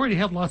already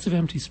have lots of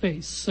empty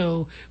space.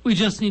 So we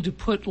just need to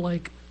put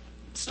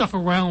stuff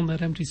around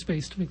that empty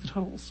space to make the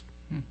tunnels.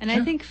 And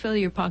I think fill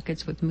your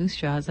pockets with Moose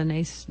Jaw is a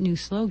nice new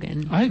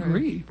slogan. I for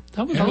agree.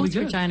 That was Yeah. really Both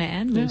good. Regina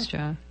and Yeah. Moose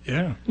Jaw.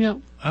 Yeah. Yeah.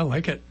 I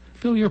like it.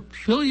 Fill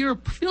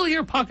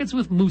your pockets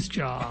with Moose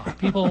Jaw,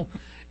 people.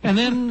 And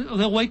then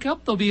they'll wake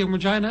up, they'll be in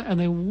Regina, and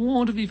they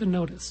won't have even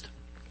noticed.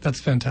 That's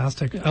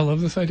fantastic. I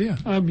love this idea.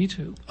 Me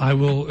too. I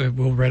will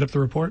we'll write up the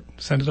report,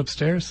 send it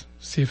upstairs,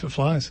 see if it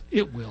flies.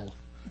 It will.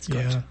 It's got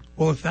Yeah. to.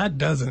 Well, if that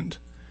doesn't,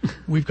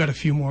 we've got a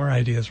few more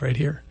ideas right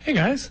here. Hey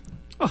guys,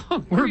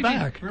 Oh, we're greeting-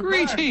 back.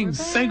 Greetings.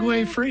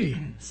 Segway free.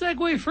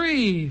 Segway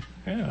free.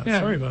 Yeah, Yeah.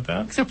 sorry about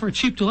that. Except for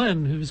Cheap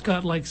Delenn, who's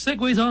got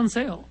Segways on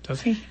sale.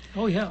 Does he?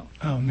 Oh, yeah.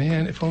 Oh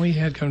man, if only he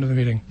had come to the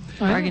meeting.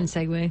 Bargain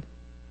segue.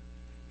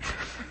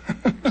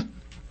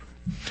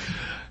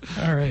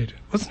 All right.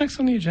 What's next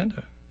on the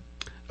agenda?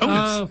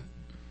 Oh, it's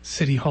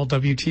City Hall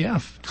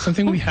WTF.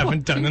 Something we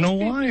haven't done in a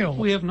while.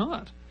 We have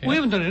not. Yeah. We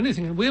haven't done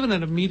anything. We haven't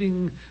had a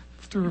meeting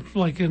through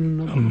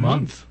in a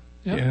month.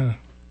 Yeah.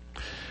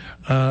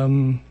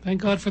 Yeah.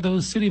 Thank God for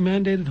those city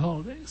mandated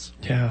holidays.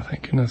 Yeah,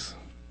 thank goodness.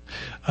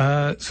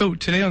 So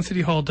today on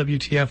City Hall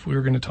WTF, we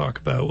were going to talk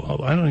about. Well,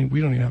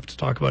 we don't even have to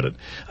talk about it.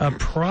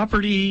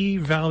 Property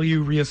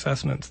value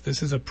reassessments.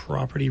 This is a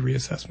property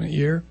reassessment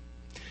year.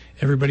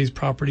 Everybody's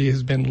property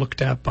has been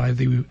looked at by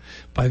the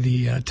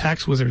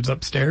tax wizards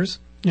upstairs,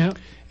 Yeah.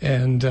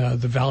 and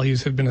the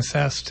values have been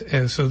assessed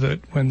so that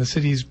when the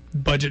city's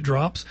budget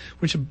drops,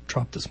 which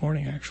dropped this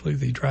morning actually,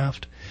 the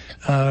draft,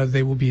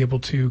 they will be able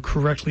to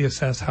correctly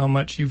assess how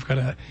much you've got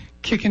to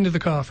kick into the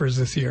coffers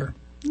this year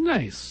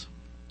Nice.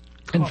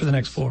 and for the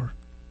next 4.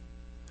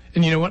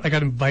 And you know what? I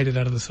got invited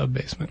out of the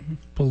sub-basement,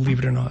 believe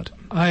it or not.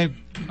 I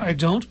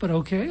don't, but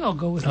okay, I'll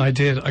go with it. I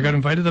did. I got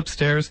invited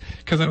upstairs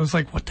because I was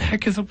like, what the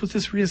heck is up with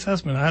this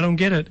reassessment? I don't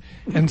get it.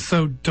 And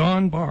so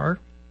Don Barr,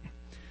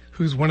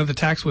 who's one of the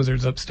tax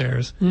wizards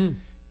upstairs,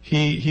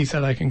 he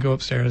said I can go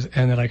upstairs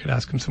and that I could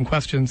ask him some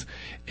questions.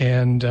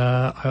 And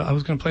I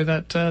was going to play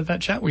that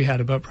chat we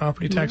had about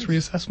property tax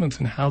reassessments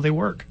and how they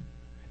work.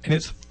 And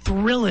it's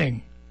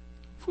thrilling.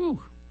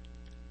 Whew.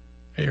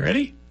 Are you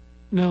ready?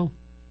 No.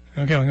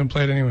 Okay, I'm going to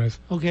play it anyways.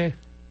 Okay.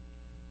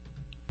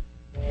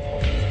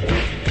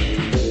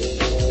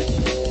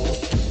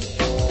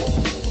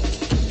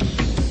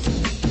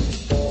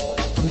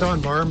 I'm Don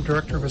Barr, I'm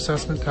Director of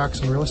Assessment, Tax,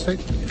 and Real Estate.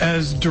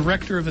 As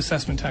Director of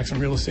Assessment, Tax, and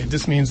Real Estate,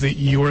 this means that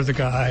you're the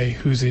guy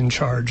who's in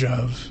charge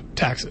of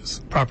taxes,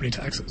 property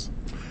taxes.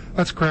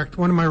 That's correct.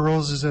 One of my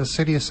roles is as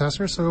city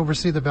assessor, so I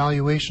oversee the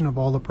valuation of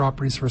all the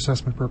properties for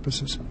assessment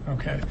purposes.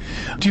 Okay.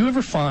 Do you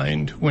ever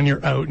find when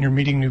you're out and you're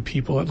meeting new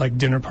people at like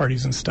dinner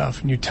parties and stuff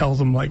and you tell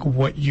them like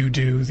what you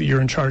do, that you're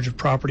in charge of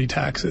property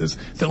taxes,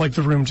 that like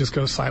the room just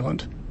goes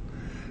silent?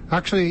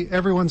 Actually,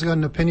 everyone's got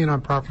an opinion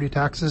on property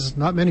taxes.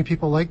 Not many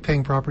people like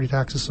paying property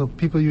taxes, so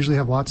people usually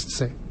have lots to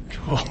say.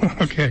 Cool.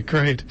 Okay,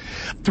 great.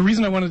 The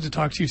reason I wanted to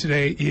talk to you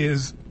today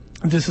is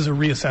this is a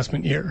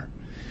reassessment year.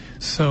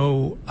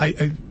 So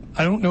I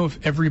don't know if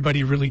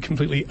everybody really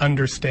completely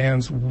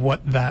understands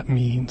what that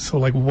means. So,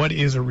 like, what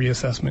is a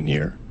reassessment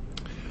year?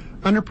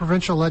 Under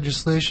provincial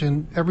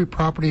legislation, every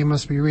property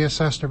must be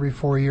reassessed every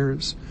 4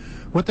 years.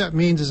 What that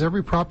means is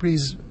every property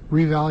is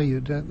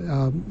revalued.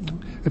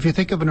 If you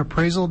think of an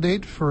appraisal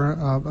date for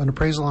an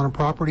appraisal on a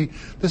property,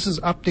 this is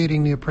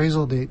updating the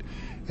appraisal date.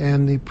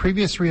 And the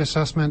previous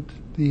reassessment,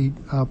 the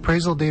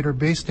appraisal date or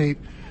base date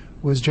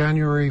was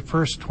January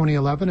 1st,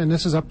 2011, and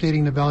this is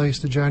updating the values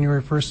to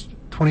January 1st,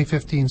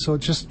 2015. So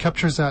it just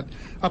captures that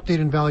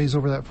updated values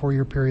over that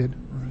 4-year period.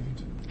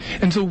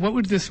 Right. And so what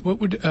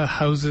would a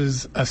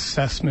house's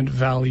assessment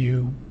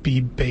value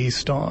be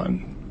based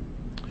on?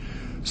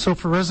 So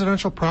for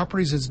residential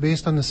properties, it's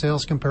based on the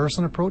sales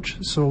comparison approach.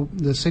 So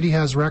the city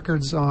has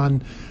records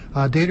on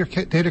data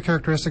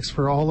characteristics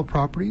for all the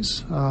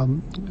properties,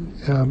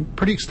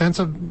 pretty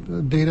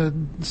extensive data,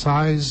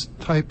 size,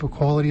 type of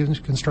quality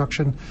of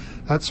construction,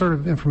 that sort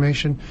of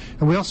information.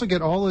 And we also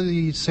get all of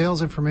the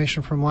sales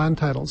information from land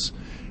titles.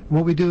 And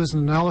what we do is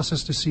an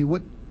analysis to see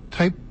what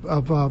type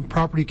of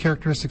property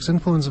characteristics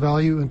influence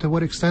value and to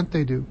what extent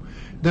they do.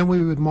 Then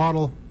we would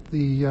model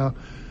the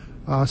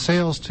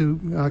sales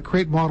to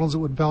create models that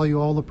would value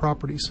all the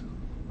properties.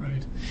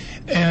 Right.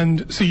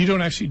 And so you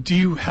don't actually, do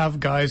you have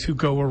guys who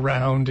go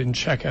around and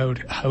check out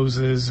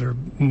houses or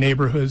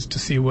neighborhoods to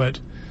see what,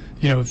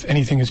 if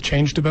anything has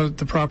changed about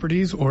the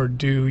properties, or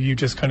do you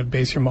just kind of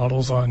base your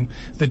models on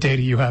the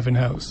data you have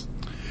in-house?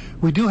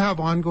 We do have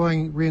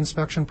ongoing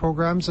reinspection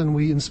programs, and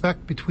we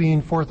inspect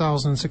between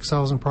 4,000 and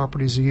 6,000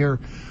 properties a year.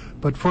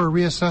 But for a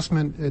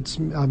reassessment, it's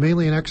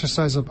mainly an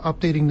exercise of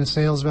updating the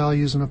sales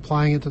values and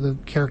applying it to the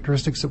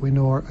characteristics that we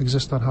know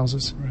exist on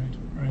houses. Right.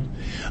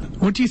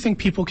 What do you think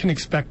people can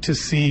expect to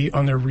see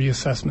on their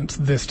reassessments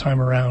this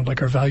time around?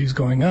 Like, are values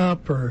going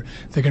up, or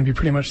they're going to be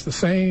pretty much the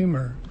same,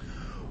 or?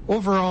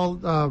 Overall,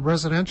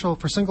 residential,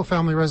 for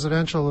single-family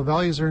residential, the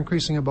values are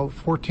increasing about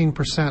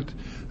 14%.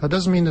 That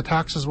doesn't mean the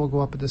taxes will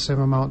go up at the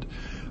same amount.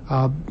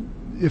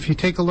 If you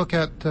take a look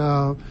at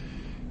the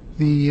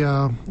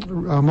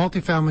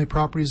multifamily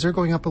properties, they're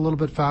going up a little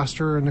bit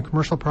faster, and the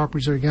commercial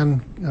properties are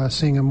again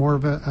seeing more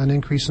of an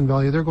increase in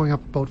value. They're going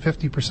up about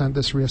 50%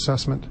 this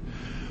reassessment.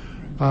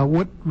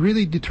 What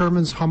really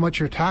determines how much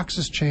your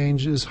taxes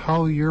change is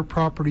how your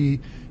property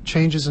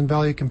changes in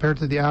value compared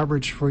to the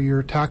average for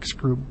your tax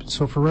group.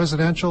 So for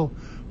residential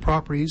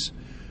properties,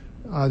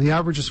 the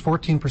average is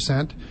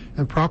 14%,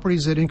 and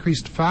properties that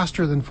increased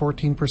faster than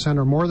 14%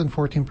 or more than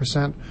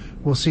 14%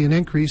 will see an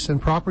increase,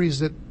 and properties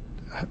that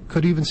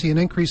could even see an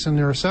increase in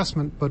their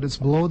assessment, but it's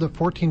below the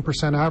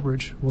 14%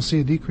 average, will see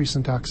a decrease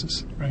in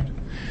taxes. Right.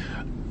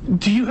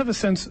 Do you have a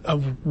sense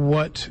of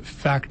what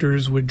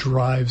factors would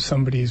drive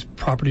somebody's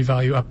property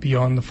value up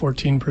beyond the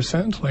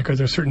 14%? Like, are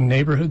there certain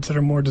neighborhoods that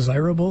are more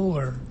desirable,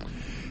 or?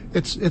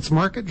 It's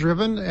market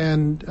driven,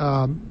 and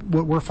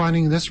what we're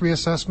finding in this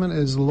reassessment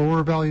is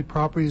lower valued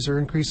properties are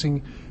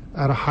increasing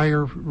at a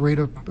higher rate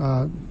of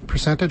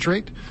percentage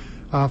rate.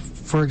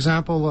 For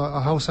example,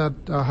 a house at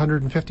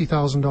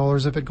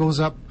 $150,000, if it goes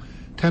up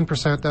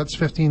 10%, that's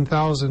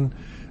 $15,000.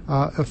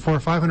 For a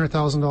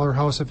 $500,000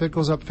 house, if it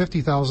goes up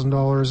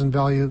 $50,000 in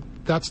value,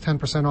 that's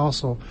 10%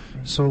 also.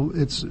 So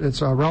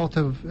it's a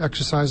relative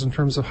exercise in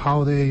terms of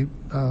how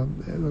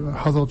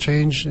they'll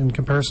change in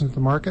comparison to the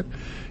market.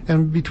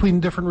 And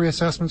between different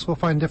reassessments, we'll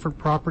find different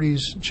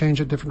properties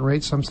change at different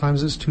rates.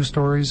 Sometimes it's 2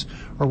 stories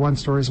or 1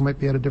 stories might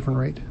be at a different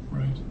rate.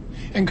 Right.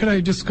 And could I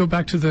just go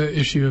back to the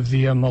issue of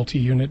the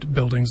multi-unit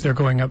buildings? They're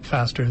going up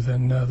faster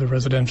than the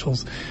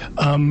residentials.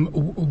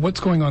 What's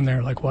going on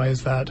there? Like, why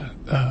is that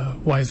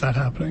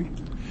happening?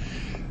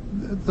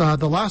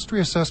 The last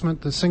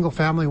reassessment, the single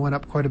family went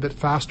up quite a bit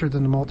faster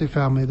than the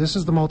multifamily. This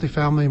is the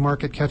multifamily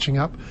market catching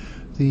up.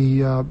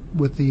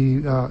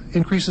 the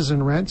increases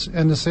in rents,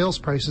 and the sales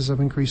prices have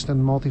increased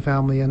in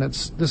multifamily, and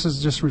this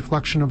is just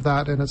reflection of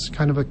that, and it's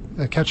kind of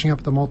a catching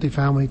up the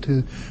multifamily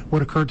to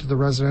what occurred to the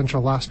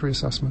residential last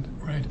reassessment.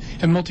 Right.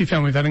 And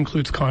multifamily, that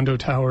includes condo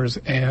towers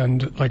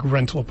and like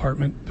rental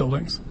apartment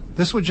buildings.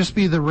 This would just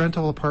be the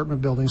rental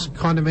apartment buildings.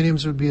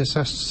 Condominiums would be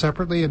assessed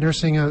separately, and they're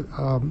seeing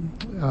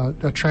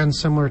a trend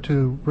similar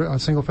to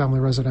single-family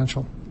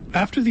residential.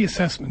 After the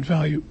assessment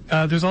value,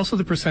 there's also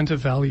the percent of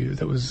value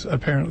that was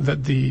apparent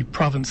that the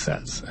province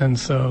sets. And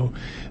so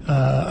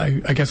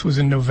I guess it was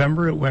in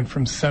November, it went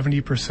from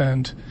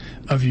 70%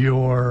 of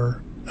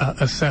your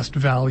assessed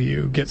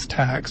value gets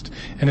taxed,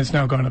 and it's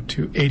now gone up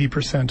to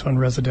 80% on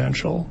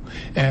residential,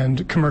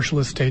 and commercial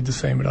has stayed the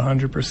same at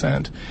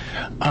 100%.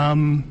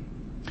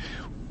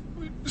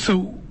 So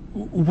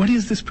what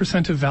is this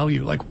percent of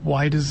value? Like,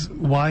 why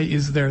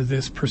is there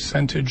this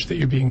percentage that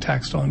you're being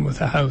taxed on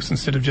with a house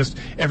instead of just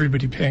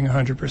everybody paying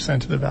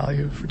 100% of the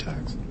value for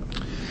tax?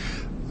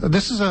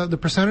 This is the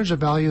percentage of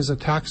value is a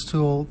tax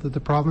tool that the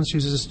province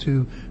uses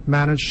to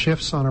manage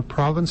shifts on a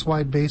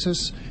province-wide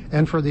basis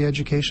and for the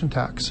education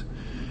tax.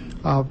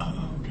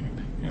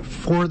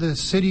 For the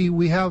city,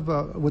 we have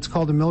what's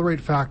called a mill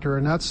rate factor,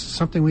 and that's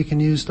something we can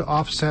use to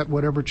offset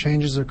whatever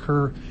changes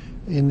occur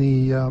in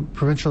the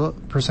provincial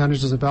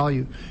percentages of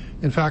value.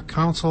 In fact,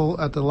 Council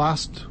for the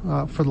last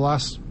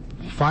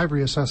 5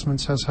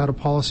 reassessments has had a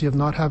policy of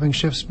not having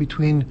shifts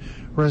between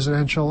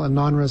residential and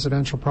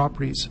non-residential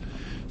properties.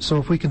 So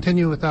if we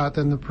continue with that,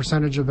 then the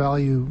percentage of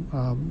value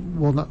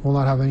will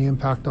not have any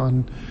impact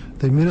on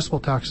the municipal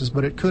taxes,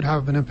 but it could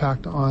have an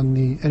impact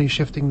on any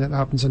shifting that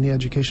happens in the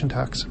education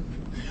tax.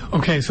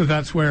 Okay, so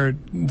that's where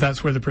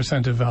the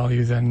percent of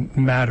value then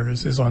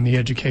matters, is on the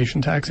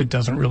education tax. It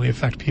doesn't really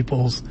affect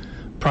people's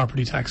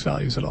property tax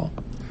values at all.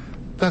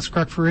 That's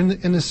correct. For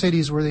in the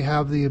cities where they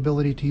have the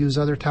ability to use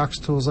other tax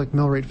tools like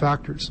mill rate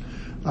factors.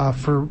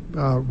 For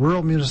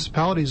rural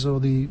municipalities, though,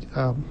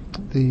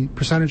 the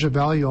percentage of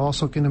value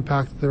also can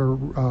impact their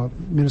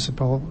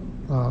municipal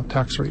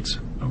tax rates.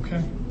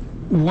 Okay.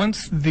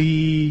 Once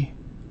the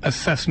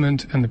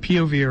assessment and the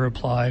POV are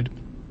applied,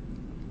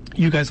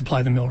 you guys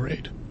apply the mill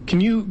rate.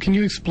 Can you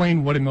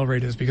explain what a mill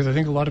rate is? Because I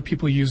think a lot of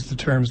people use the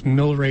terms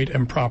mill rate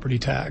and property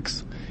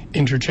tax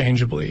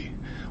interchangeably.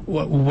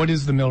 What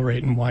is the mill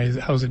rate, and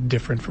how is it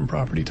different from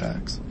property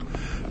tax?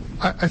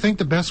 I think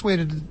the best way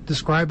to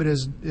describe it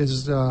is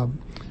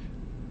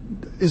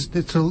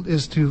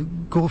to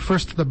go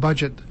first to the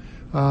budget.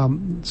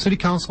 City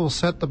Council will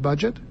set the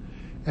budget,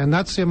 and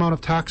that's the amount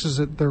of taxes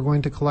that they're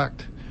going to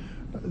collect.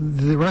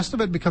 The rest of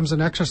it becomes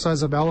an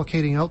exercise of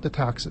allocating out the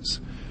taxes.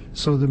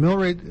 So the mill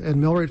rate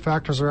and mill rate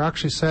factors are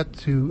actually set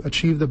to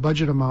achieve the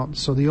budget amount.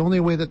 So the only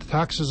way that the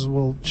taxes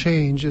will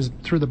change is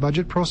through the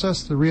budget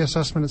process. The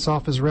reassessment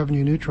itself is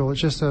revenue neutral.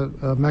 It's just a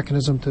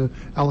mechanism to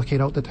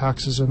allocate out the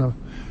taxes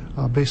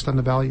based on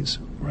the values.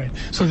 Right.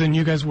 So then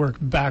you guys work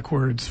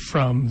backwards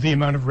from the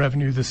amount of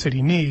revenue the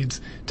city needs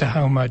to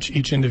how much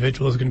each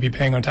individual is going to be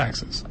paying on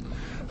taxes.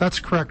 That's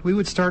correct. We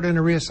would start in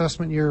a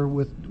reassessment year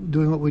with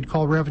doing what we'd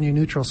call revenue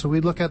neutral. So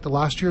we'd look at the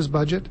last year's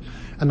budget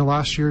and the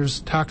last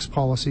year's tax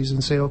policies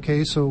and say,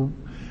 okay, so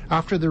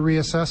after the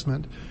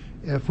reassessment,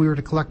 if we were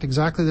to collect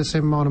exactly the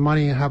same amount of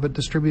money and have it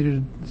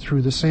distributed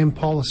through the same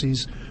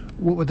policies,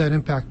 what would that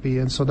impact be?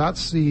 And so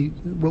that's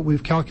what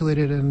we've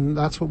calculated, and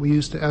that's what we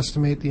use to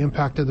estimate the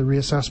impact of the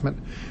reassessment.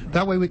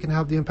 That way we can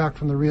have the impact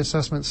from the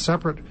reassessment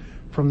separate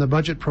from the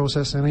budget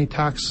process and any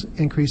tax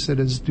increase that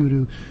is due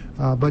to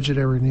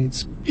budgetary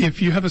needs.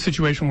 If you have a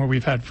situation where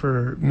we've had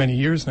for many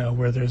years now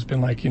where there's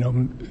been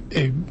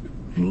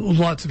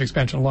lots of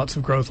expansion, lots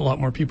of growth, a lot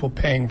more people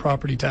paying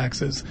property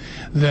taxes,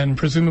 then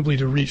presumably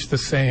to reach the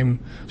same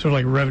sort of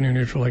like revenue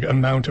neutral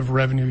amount of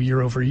revenue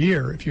year over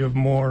year, if you have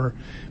more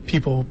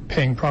people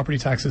paying property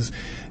taxes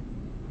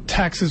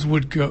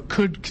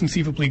could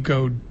conceivably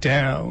go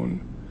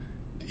down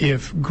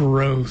if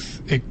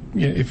growth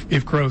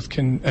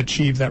can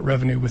achieve that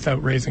revenue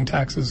without raising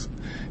taxes.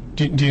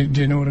 Do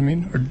you know what I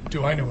mean? Or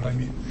do I know what I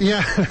mean?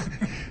 Yeah.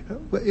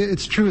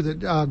 It's true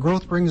that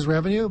growth brings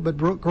revenue, but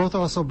growth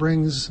also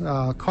brings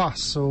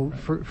costs. So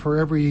for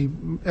every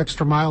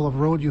extra mile of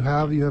road you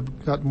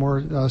have got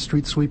more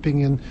street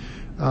sweeping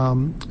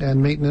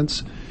and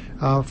maintenance.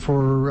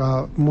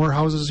 For more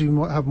houses,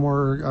 you have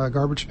more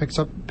garbage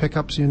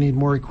pickups. You need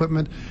more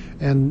equipment,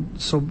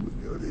 and so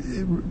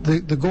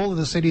the goal of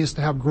the city is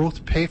to have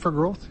growth pay for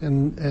growth.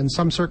 And in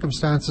some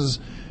circumstances,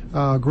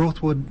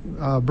 growth would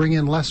bring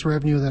in less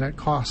revenue than it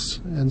costs.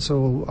 And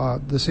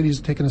so the city's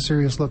taken a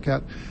serious look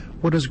at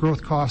what does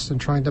growth cost and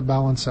trying to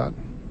balance that.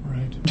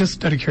 Right.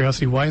 Just out of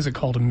curiosity, why is it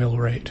called a mill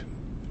rate?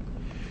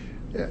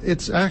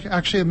 It's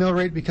actually a mill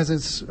rate because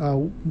it's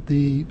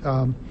the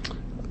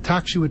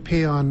tax you would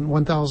pay on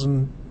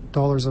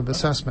 $1,000 of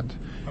assessment.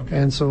 Okay.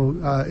 And so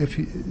if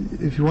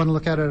you want to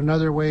look at it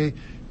another way,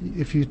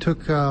 if you took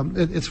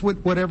it's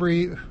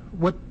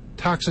what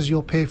taxes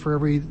you'll pay for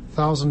every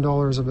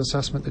 $1,000 of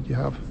assessment that you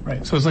have.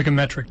 Right. So it's like a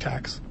metric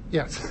tax.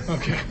 Yes.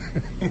 Okay.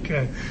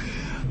 Okay.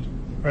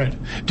 Right.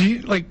 Do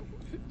you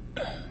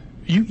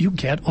You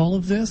get all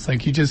of this?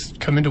 Like, you just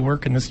come into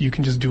work and you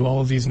can just do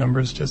all of these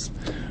numbers just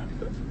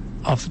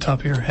off the top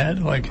of your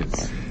head? Like,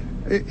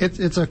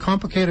 It's a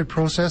complicated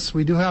process.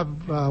 We do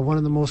have one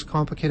of the most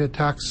complicated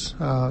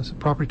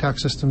property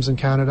tax systems in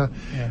Canada.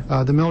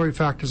 Yeah. The mill rate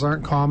factors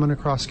aren't common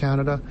across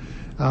Canada.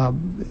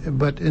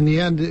 But in the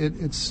end,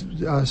 it's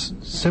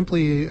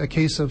simply a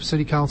case of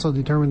City Council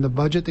determining the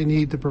budget they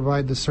need to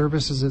provide the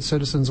services that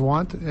citizens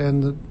want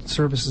and the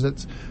services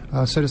that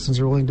citizens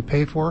are willing to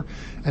pay for,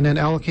 and then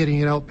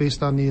allocating it out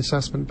based on the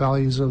assessment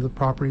values of the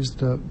properties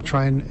to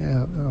try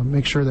and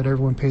make sure that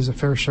everyone pays a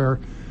fair share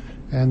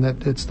and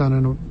that it's done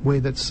in a way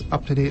that's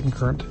up to date and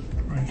current.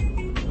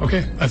 right.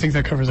 Okay, I think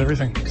that covers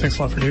everything. Thanks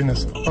a lot for doing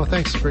this. Oh,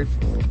 thanks. Great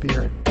to be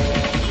here. And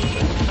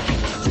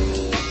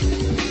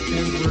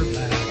we're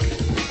back.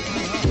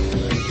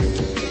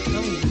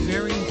 That was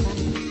very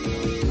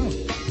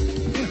informative.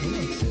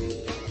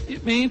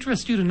 It may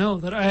interest you to know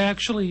that I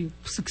actually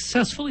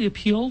successfully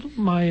appealed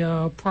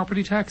my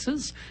property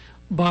taxes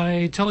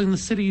by telling the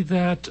city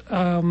that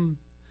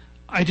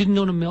I didn't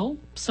own a mill,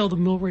 so the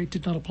mill rate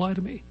did not apply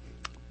to me.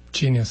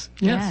 Genius.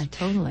 Yeah, Yes.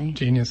 totally.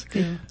 Genius.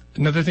 Yeah.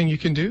 Another thing you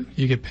can do,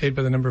 you get paid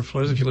by the number of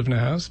floors if you live in a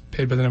house,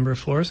 paid by the number of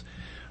floors.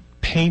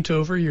 Paint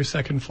over your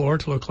second floor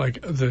to look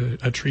like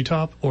a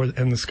treetop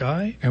and the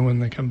sky, and when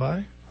they come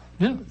by,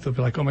 Yeah. they'll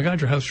be like, oh my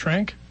God, your house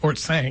shrank, or it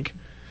sank.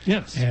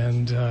 Yes.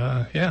 And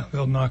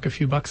they'll knock a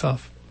few bucks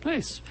off.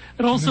 Nice.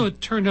 And also,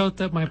 it turned out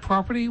that my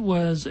property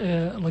was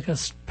like a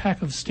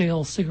pack of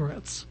stale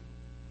cigarettes.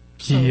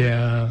 So,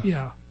 Yeah,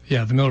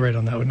 the mill rate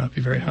on that would not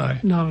be very high.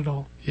 not at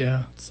all.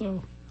 Yeah.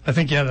 So, I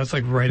think, that's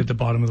like right at the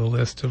bottom of the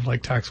list of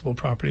like taxable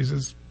properties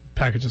is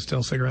package of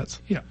stale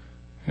cigarettes. yeah.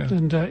 Yeah.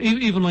 And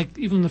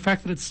even the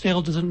fact that it's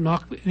stale doesn't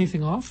knock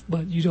anything off,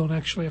 but you don't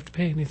actually have to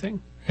pay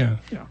anything. Yeah.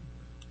 Yeah.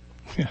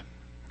 Yeah.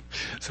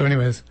 So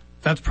anyways,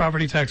 that's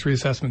property tax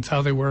reassessments,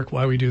 how they work,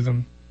 why we do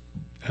them.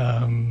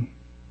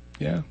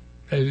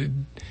 Is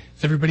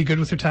everybody good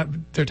with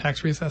their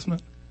tax reassessment?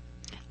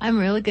 I'm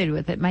really good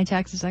with it. My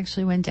taxes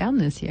actually went down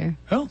this year.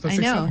 Oh, that's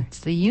I know. exciting. It's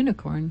the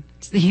unicorn.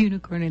 It's the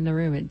unicorn in the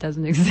room. It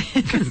doesn't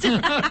exist.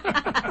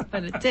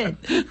 But it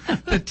did.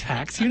 The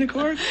tax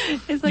unicorn?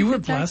 It's like You were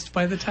the tax- blessed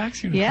by the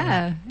tax unicorn.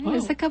 Yeah.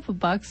 It's Oh. a couple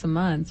bucks a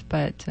month,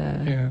 but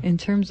Yeah. in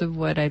terms of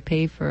what I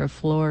pay for a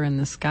floor in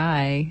the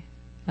sky,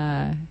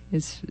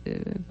 is,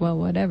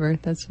 whatever.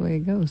 That's the way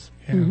it goes.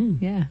 Yeah.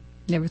 Yeah.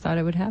 Never thought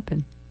it would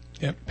happen.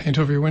 Yep. Paint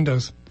over your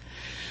windows.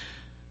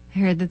 I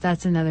heard that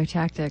that's another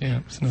tactic. Yeah.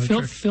 It's another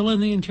trick. Fill in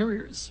the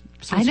interiors,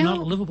 so I it's know. not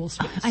a livable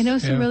space. I know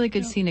some Yeah. really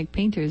good scenic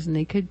painters, and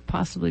they could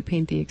possibly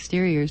paint the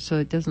exteriors so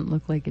it doesn't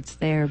look like it's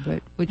there,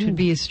 but which would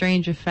be a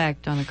strange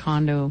effect on a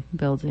condo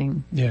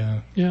building Yeah.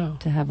 Yeah.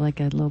 to have like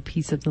a little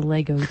piece of the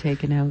Lego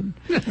taken out.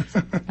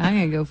 I'm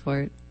gonna go for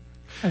it.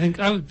 I think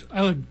I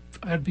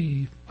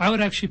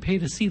would actually pay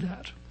to see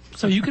that.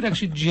 So you could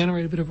actually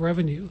generate a bit of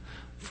revenue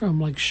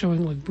from like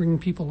showing, like bringing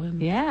people in.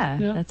 Yeah,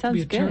 that sounds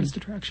be a tourist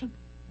good. attraction.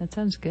 That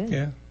sounds good.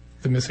 Yeah.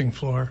 The missing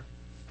floor.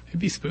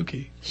 It'd be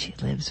spooky. She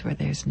lives where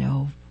there's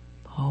no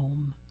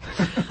home.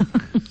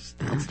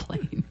 Stop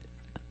playing.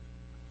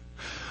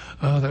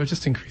 Oh, that would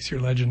just increase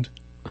your legend.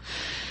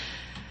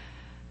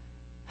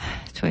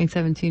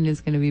 2017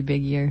 is going to be a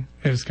big year.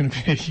 It's going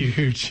to be a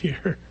huge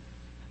year.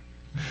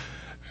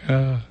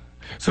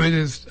 So it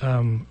is.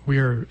 We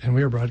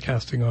are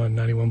broadcasting on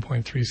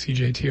 91.3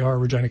 CJTR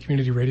Regina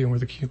Community Radio, and we're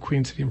the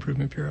Queen City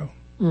Improvement Bureau,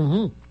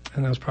 Mm-hmm.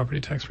 and that was property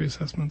tax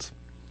reassessments.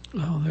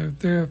 Oh,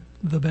 they're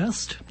the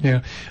best.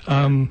 Yeah,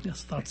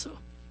 Yes, thought so.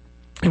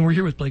 and we're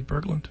here with Blake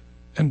Berglund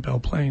and Belle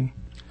Plain.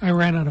 I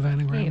ran out of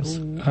anagrams.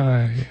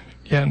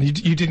 And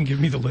you didn't give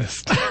me the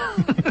list.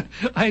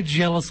 I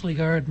jealously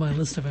guard my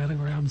list of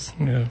anagrams.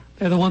 Yeah,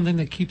 They're the one thing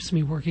that keeps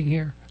me working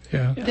here.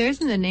 yeah. There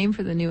isn't a name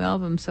for the new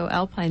album, so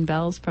Alpine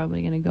Bell's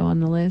probably going to go on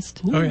the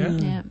list. Oh yeah.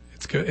 Yeah.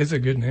 It's good. It's a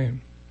good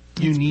name.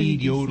 You It's pretty need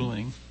decent.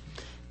 yodeling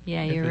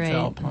Yeah, if you're it's right.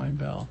 Alpine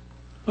Bell.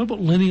 What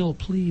about lineal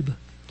plebe?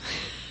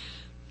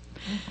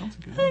 That's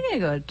good. I'm going to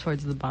go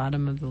towards the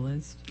bottom of the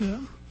list. Yeah.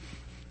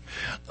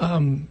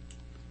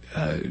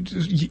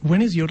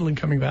 When is yodeling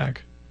coming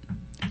back?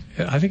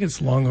 I think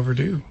it's long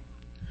overdue.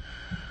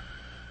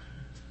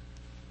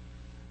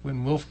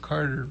 When Wolf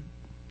Carter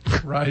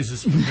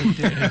rises from the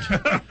dead.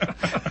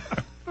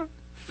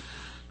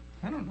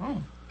 I don't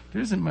know.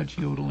 There isn't much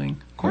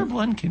yodeling. Corb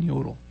Lund can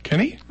yodel. Can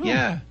he?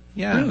 Yeah.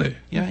 Really?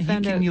 Yeah, I he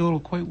found can out- yodel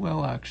quite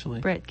well, actually.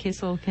 Brett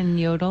Kissel can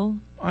yodel.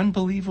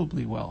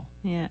 Unbelievably well.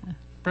 Yeah.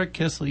 Brett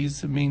Kissel,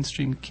 he's a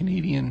mainstream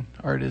Canadian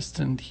artist,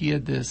 and he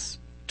had this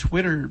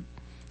Twitter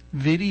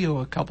video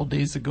a couple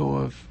days ago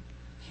of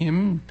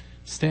him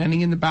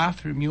standing in the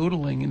bathroom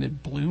yodeling, and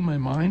it blew my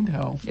mind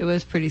how It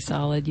was pretty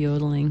solid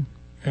yodeling.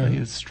 he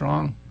is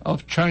strong. I'll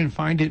try and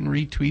find it and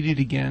retweet it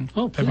again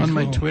Oh, please. on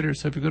my cool. Twitter.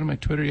 So if you go to my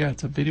Twitter,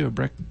 it's a video of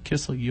Brett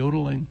Kissel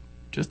yodeling,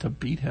 just a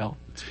beat hell.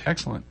 It's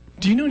excellent.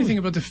 Do you know anything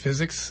about the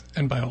physics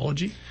and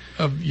biology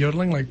of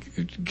yodeling? Like,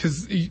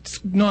 because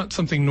it's not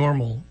something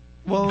normal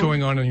Well,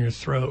 going on in your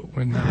throat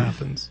when that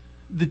happens.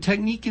 The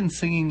technique in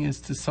singing is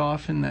to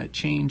soften that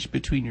change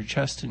between your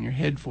chest and your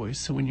head voice.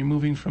 So when you're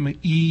moving from an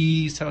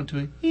E sound to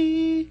an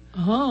E,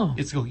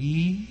 it's go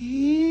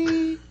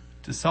E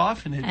to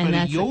soften it. And but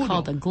that's a yodel,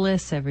 called a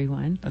gliss,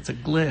 everyone. that's a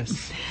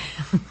gliss.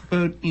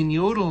 But in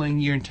yodeling,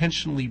 you're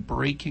intentionally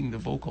breaking the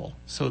vocal.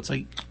 So it's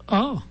like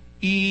Oh.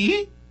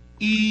 E,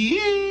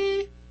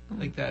 E,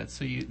 like that.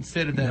 So you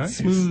instead of that Nice.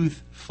 smooth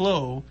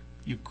flow,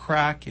 you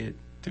crack it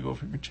to go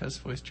from your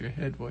chest voice to your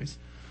head voice.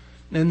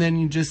 And then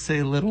you just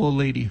say little old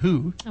lady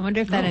who. I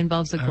wonder if that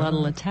involves a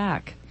glottal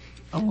attack.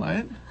 A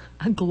what?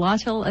 A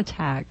glottal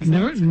attack.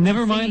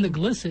 Never mind the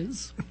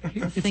glisses.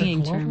 It's a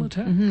Singing glottal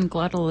term. attack.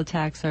 Glottal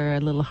attacks are a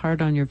little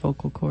hard on your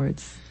vocal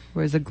cords,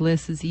 whereas a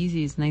gliss is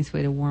easy. It's a nice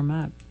way to warm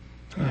up.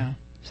 Yeah.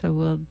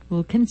 So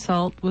we'll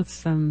consult with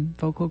some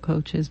vocal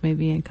coaches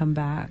maybe and come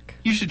back.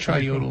 You should try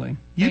yodeling.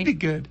 You'd Right. be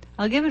good.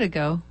 I'll give it a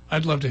go.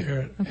 I'd love to hear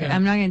it. Okay, Yeah.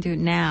 I'm not going to do it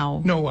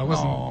now, No, I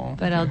wasn't. Oh,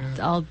 but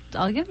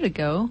I'll give it a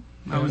go.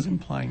 I was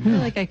implying I feel that.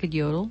 like I could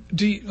yodel.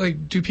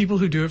 Do people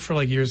who do it for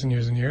like years and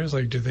years and years,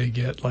 like, do they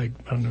get like,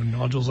 I don't know,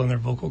 nodules on their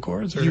vocal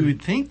cords? Or You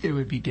would think there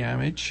would be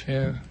damage,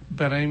 yeah,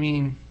 but I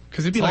mean,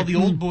 because it'd it's be all like the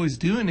old boys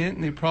doing it,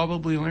 and they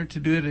probably learned to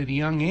do it at a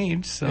young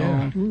age. So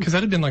yeah, because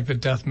that'd have been like the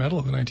death metal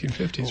of the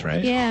 1950s,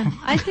 right? Yeah,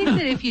 I think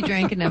that if you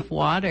drank enough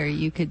water,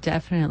 you could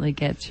definitely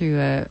get through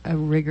a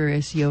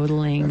rigorous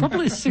yodeling.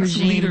 Probably 6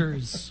 regime.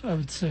 liters, I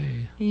would say.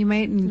 You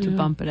might need to Yeah.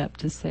 bump it up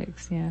to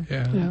 6. Yeah.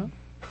 Yeah. Yeah.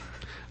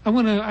 I'm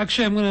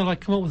gonna like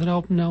come up with an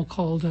album now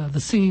called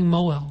The Singing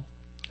Moel.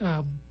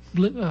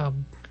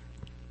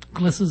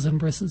 Glisses and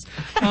brisses.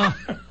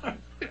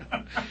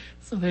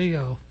 So there you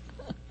go.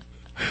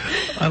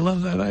 I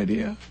love that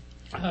idea.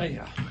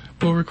 Yeah.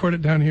 We'll record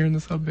it down here in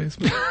the sub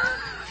basement.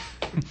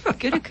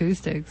 Good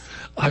acoustics.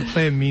 I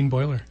play a mean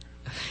boiler.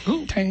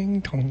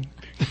 Tang tong.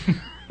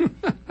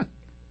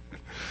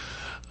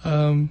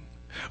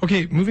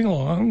 Okay, moving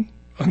along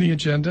on the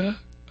agenda.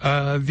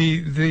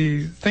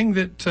 The thing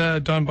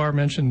that Don Barr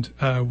mentioned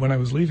when I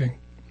was leaving,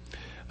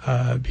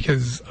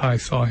 because I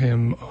saw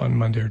him on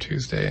Monday or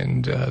Tuesday,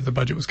 and the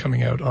budget was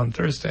coming out on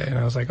Thursday, and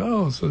I was like,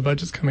 oh, so the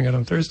budget's coming out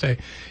on Thursday.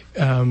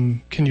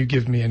 Can you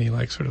give me any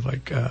like sort of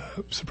like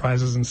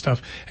surprises and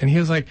stuff? And he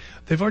was like,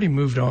 they've already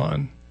moved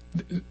on.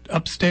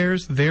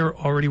 Upstairs, they're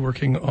already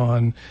working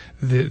on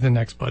the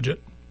next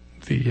budget,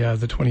 the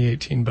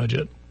 2018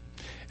 budget.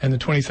 And the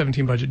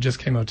 2017 budget just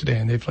came out today,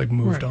 and they've like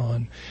moved Right.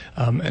 on.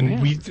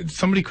 And Yeah.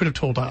 somebody could have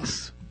told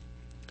us,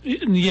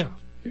 Yeah.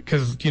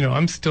 because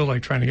I'm still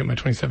like trying to get my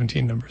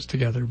 2017 numbers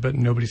together, but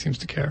nobody seems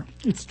to care.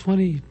 It's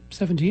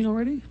 2017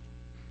 already?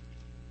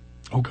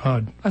 Oh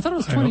God, I thought it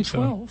was I hope so.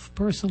 2012,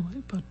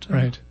 personally, but...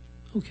 right?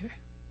 Okay.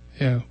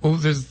 Yeah. Well,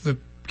 there's the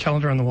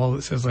calendar on the wall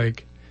that says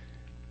like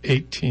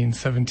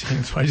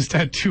 1817, so I just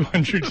had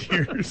 200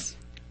 years.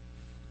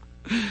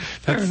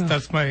 enough.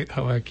 That's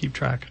how I keep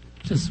track.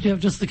 Just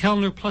the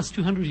calendar plus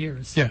 200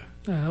 years. Yeah.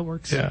 That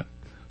works. Yeah.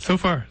 So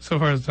far it's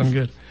done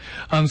good.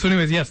 So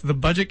anyways, yes, the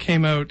budget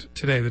came out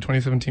today, the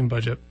 2017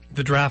 budget,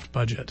 the draft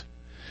budget.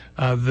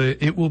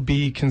 It will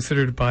be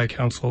considered by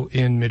council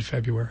in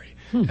mid-February,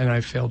 and I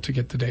failed to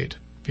get the date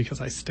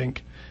because I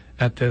stink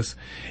at this.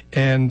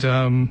 And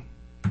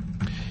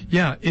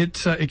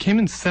it came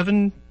in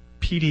 7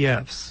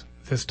 PDFs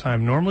this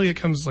time. Normally it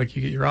comes like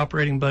you get your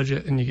operating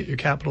budget and you get your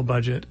capital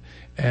budget,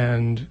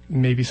 and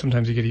maybe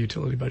sometimes you get a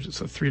utility budget,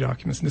 so 3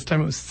 documents. And this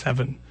time it was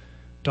 7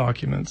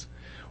 documents,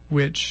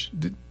 which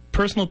the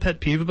personal pet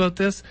peeve about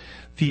this,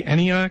 the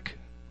ENIAC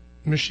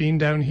machine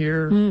down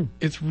here,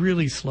 it's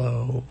really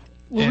slow.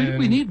 Well, we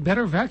And need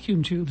better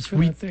vacuum tubes for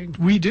that thing.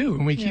 we do,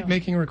 and we keep Yeah.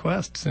 making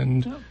requests,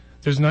 and Yeah.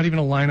 there's not even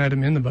a line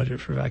item in the budget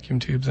for vacuum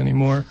tubes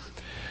anymore.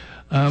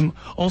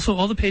 Also,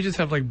 all the pages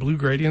have like blue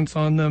gradients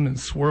on them and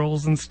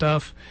swirls and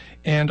stuff,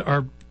 and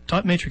our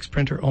dot matrix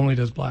printer only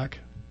does black.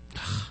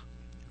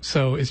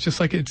 So it's just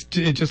like it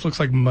just looks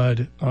like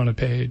mud on a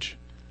page.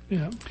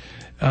 Yeah.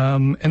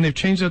 And they've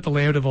changed out the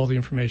layout of all the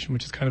information,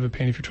 which is kind of a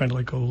pain if you're trying to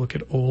like go look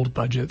at old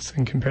budgets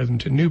and compare them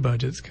to new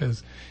budgets,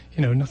 because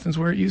nothing's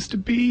where it used to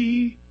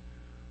be.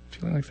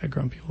 Feeling like that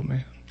grumpy old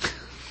man.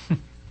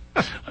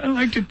 I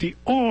liked it the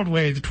old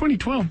way. The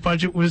 2012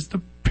 budget was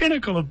the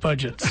pinnacle of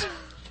budgets.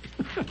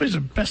 It was the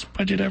best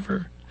budget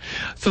ever.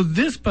 So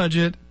this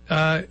budget,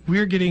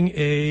 we're getting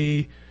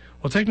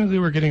technically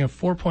we're getting a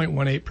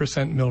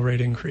 4.18% mill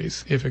rate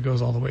increase if it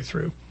goes all the way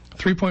through.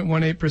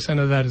 3.18%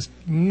 of that is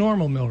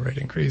normal mill rate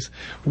increase.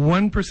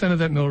 1% of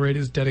that mill rate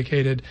is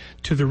dedicated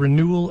to the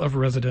renewal of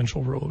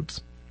residential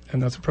roads.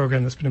 And that's a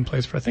program that's been in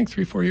place for, I think,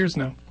 3-4 years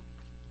now.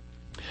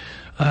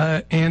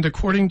 And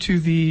according to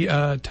the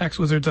tax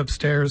wizards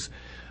upstairs,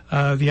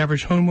 the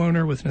average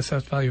homeowner with an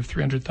assessed value of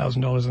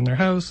 $300,000 in their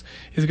house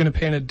is going to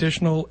pay an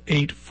additional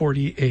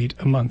 $848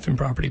 a month in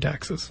property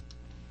taxes.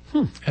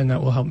 And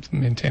that will help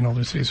them maintain all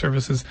their city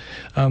services.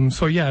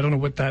 So yeah, I don't know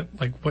what that,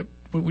 like, what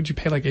would you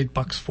pay like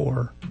 $8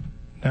 for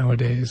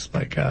nowadays?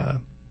 Like,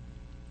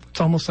 it's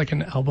almost like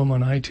an album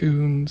on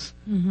iTunes,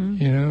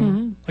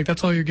 like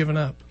that's all you're giving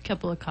up. A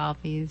couple of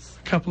coffees.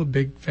 A couple of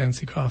big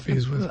fancy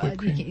coffees with whipped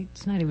cream.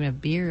 It's not even a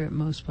beer at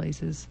most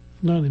places.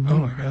 Not Oh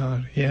anymore. my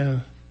God, yeah.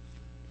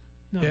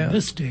 Not Yeah. in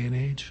this day and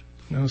age.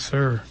 No,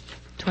 sir.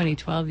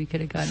 2012, you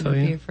could have gotten So, a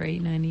yeah. beer for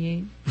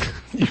 $8.98.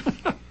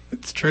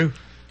 It's true.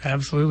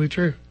 Absolutely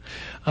true.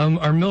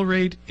 Our mill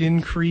rate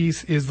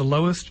increase is the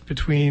lowest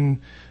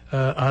between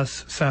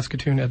us,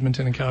 Saskatoon,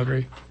 Edmonton, and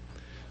Calgary,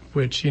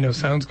 which,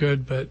 sounds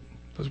good, but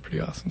those are pretty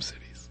awesome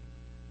cities.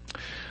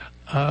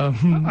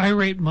 I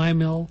rate my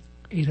mill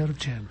 8 out of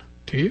 10.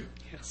 Do you?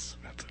 Yes.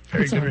 That's a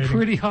very It's good a rating.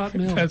 pretty hot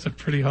mill. That's a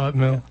pretty hot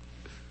mill.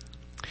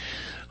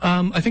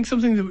 I think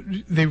something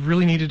that they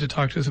really needed to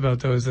talk to us about,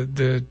 though, is that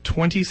the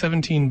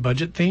 2017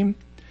 budget theme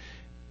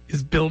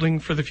is building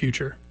for the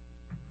future.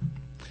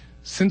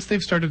 Since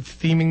they've started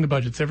theming the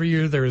budgets, every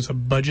year there is a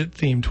budget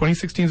theme.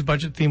 2016's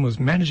budget theme was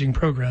managing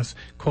progress,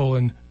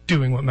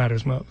 doing what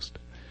matters most.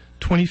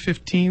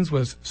 2015's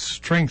was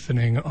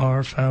strengthening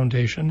our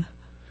foundation.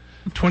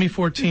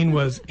 2014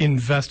 was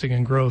investing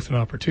in growth and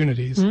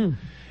opportunities.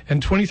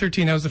 And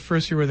 2013, that was the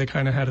first year where they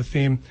kind of had a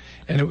theme,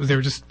 and they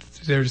were just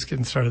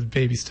getting started with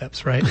baby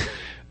steps, right?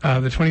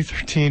 The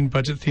 2013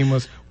 budget theme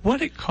was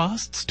what it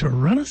costs to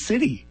run a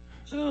city.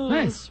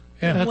 Nice.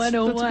 Yeah. That's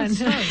 101.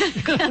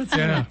 That's good stuff.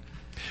 Yeah.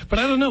 But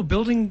I don't know,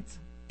 building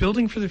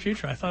for the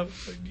future. I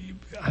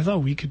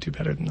thought we could do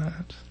better than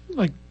that.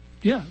 Like,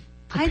 yeah,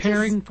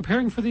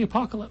 preparing for the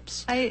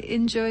apocalypse. I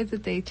enjoy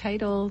that they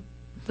title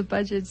the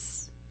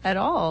budgets at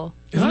all.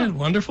 Isn't it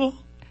wonderful?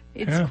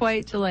 It's Yeah.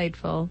 quite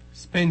delightful.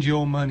 Spend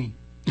your money.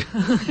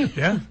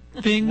 Yeah.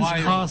 Things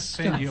Why cost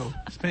stuff.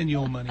 spend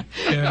your money.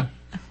 Yeah.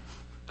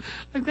 I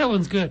think that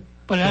one's good.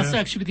 But it has Yeah. to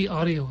actually be the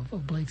audio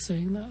of Blake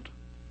saying that.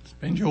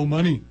 Spend your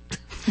money.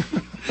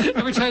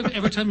 Every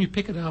time you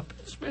pick it up,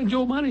 spend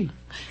your money.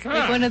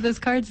 Like one of those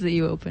cards that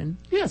you open.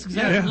 Yes,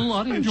 exactly. Yeah. A little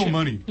audio Spend your chip.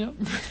 money. Yep.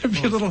 It'd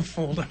be a little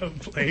fold out,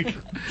 Blake.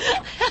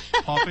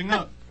 Popping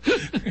up.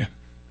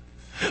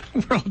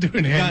 We're all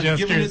doing hand Guns.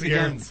 Giving it gestures the here.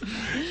 guns.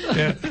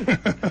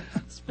 Yeah.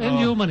 Spend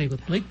your money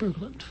with Blake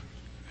Berglund,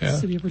 Yeah.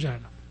 City of Regina.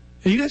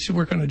 You guys should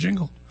work on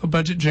a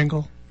budget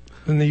jingle.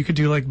 And then you could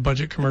do like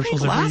budget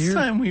commercials every Last year.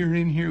 time we were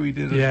in here, we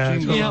did a Yeah,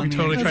 jingle. Yeah, we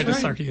totally that's tried to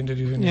right. suck you into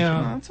doing it.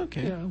 Yeah. No, that's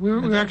okay. Yeah, we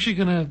were actually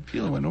going to. I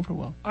feel it went over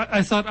well.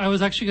 I thought I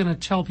was actually going to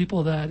tell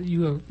people that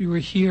you were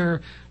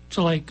here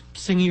to like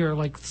sing your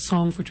like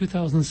song for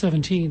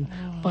 2017,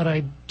 but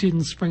I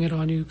didn't spring it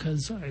on you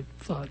because I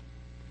thought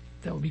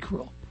that would be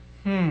cruel.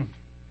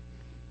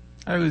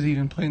 I was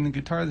even playing the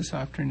guitar this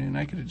afternoon.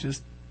 I could have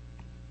just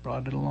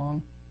brought it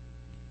along.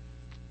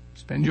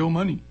 Spend your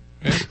money.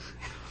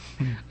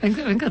 I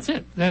think that's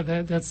it.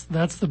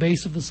 That's the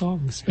base of the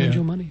song. Spend Yeah.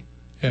 your money.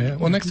 Yeah.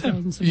 Well, next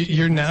time 2017.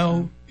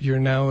 you're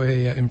now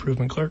a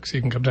improvement clerk, so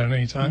you can come down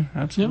anytime.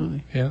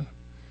 Absolutely. Yeah.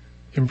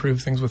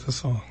 Improve things with a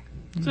song.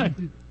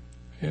 Exactly.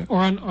 Yeah. Or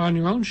on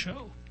your own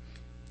show.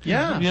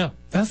 Yeah. Yeah.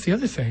 That's the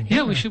other thing.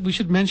 Yeah, we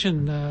should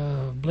mention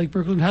Blake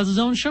Berglund has his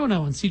own show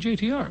now on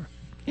CJTR.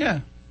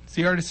 Yeah. It's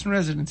the Artist in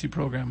Residency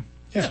program.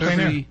 Yeah, So I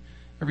know.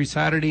 every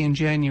Saturday in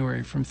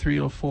January from 3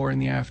 till 4 in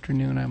the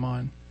afternoon I'm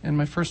on. And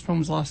my first one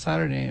was last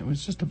Saturday. It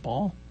was just a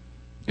ball.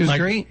 It was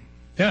Like- great.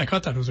 Yeah, I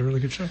caught that. It was a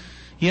really good show.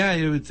 Yeah,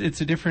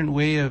 it's a different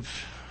way of.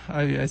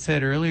 I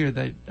said earlier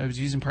that I was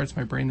using parts of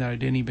my brain that I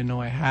didn't even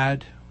know I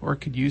had or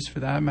could use for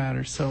that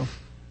matter. So,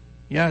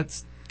 yeah,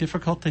 it's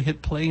difficult to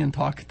hit play and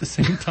talk at the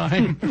same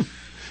time.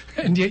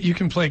 And yet you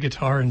can play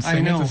guitar and I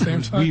sing know, at the same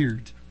it's time.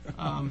 weird.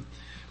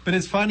 But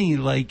it's funny,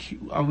 like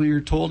we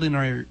were told in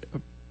our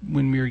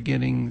when we were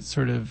getting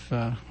sort of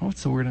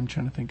what's the word I'm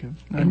trying to think of?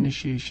 Not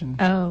initiation.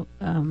 Oh,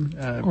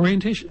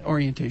 Orientation.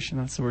 Orientation,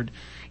 that's the word.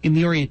 In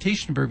the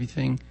orientation of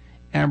everything,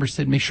 Amber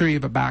said, make sure you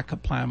have a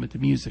backup plan with the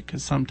music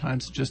because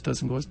sometimes it just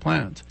doesn't go as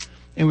planned.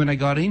 And when I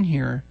got in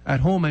here,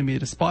 at home, I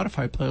made a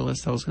Spotify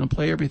playlist I was going to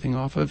play everything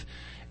off of.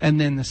 And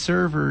then the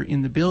server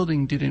in the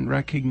building didn't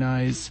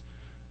recognize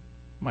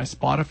my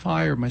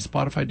Spotify, or my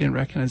Spotify didn't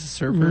recognize the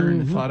server,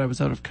 and it thought I was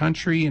out of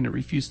country, and it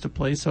refused to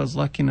play. So I was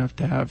lucky enough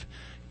to have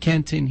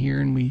Kent in here,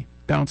 and we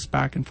bounced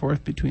back and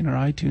forth between our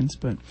iTunes.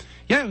 But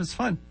yeah, it was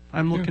fun.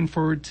 I'm looking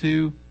forward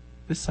to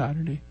this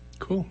Saturday.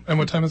 Cool. And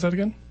what time is that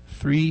again?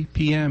 3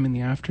 p.m. in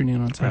the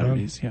afternoon on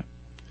Saturdays. Yeah.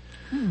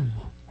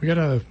 We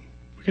gotta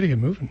get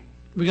moving.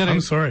 We got I'm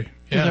sorry.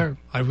 Yeah, there-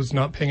 I was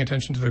not paying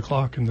attention to the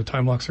clock, and the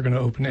time locks are going to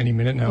open any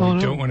minute now. Oh, we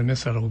no. don't want to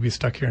miss that. We'll be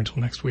stuck here until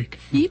next week.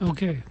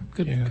 Okay.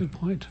 Good. Yeah. Good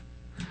point.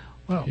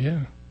 Well,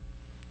 Yeah.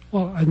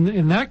 well,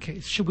 in that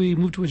case, should we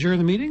move to adjourn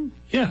the meeting?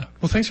 Yeah.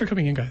 Well, thanks for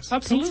coming in, guys.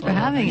 Absolutely. for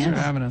having Thanks for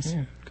us. having us.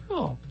 Yeah.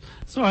 Cool.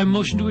 So I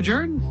motion to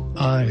adjourn.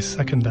 I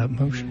second that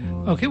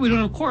motion. Okay, we don't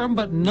have quorum,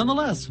 but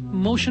nonetheless,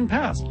 motion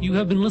passed. You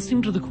have been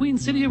listening to the Queen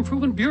City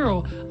Improvement Bureau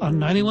on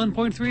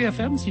 91.3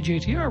 FM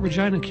CJTR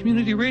Regina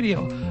Community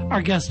Radio.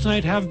 Our guests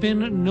tonight have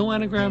been No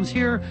Anagrams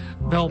Here,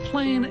 Belle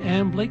Plain,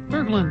 and Blake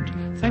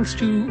Berglund. Thanks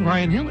to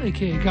Ryan Hill,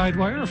 aka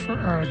Guidewire, for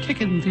our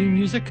kick-in theme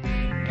music.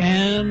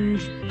 And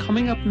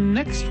coming up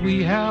next,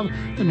 we have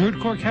the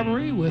Nerdcore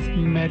Cabaret with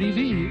Maddie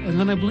V. And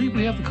then I believe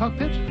we have the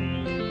Cockpit.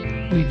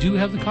 We do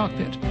have the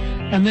Cockpit.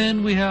 And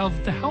then we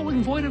have the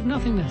Howling Void of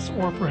Nothingness,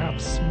 or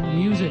perhaps more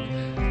music.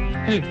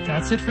 Hey,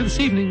 that's it for this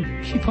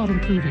evening. Keep on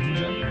improving,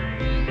 Jack.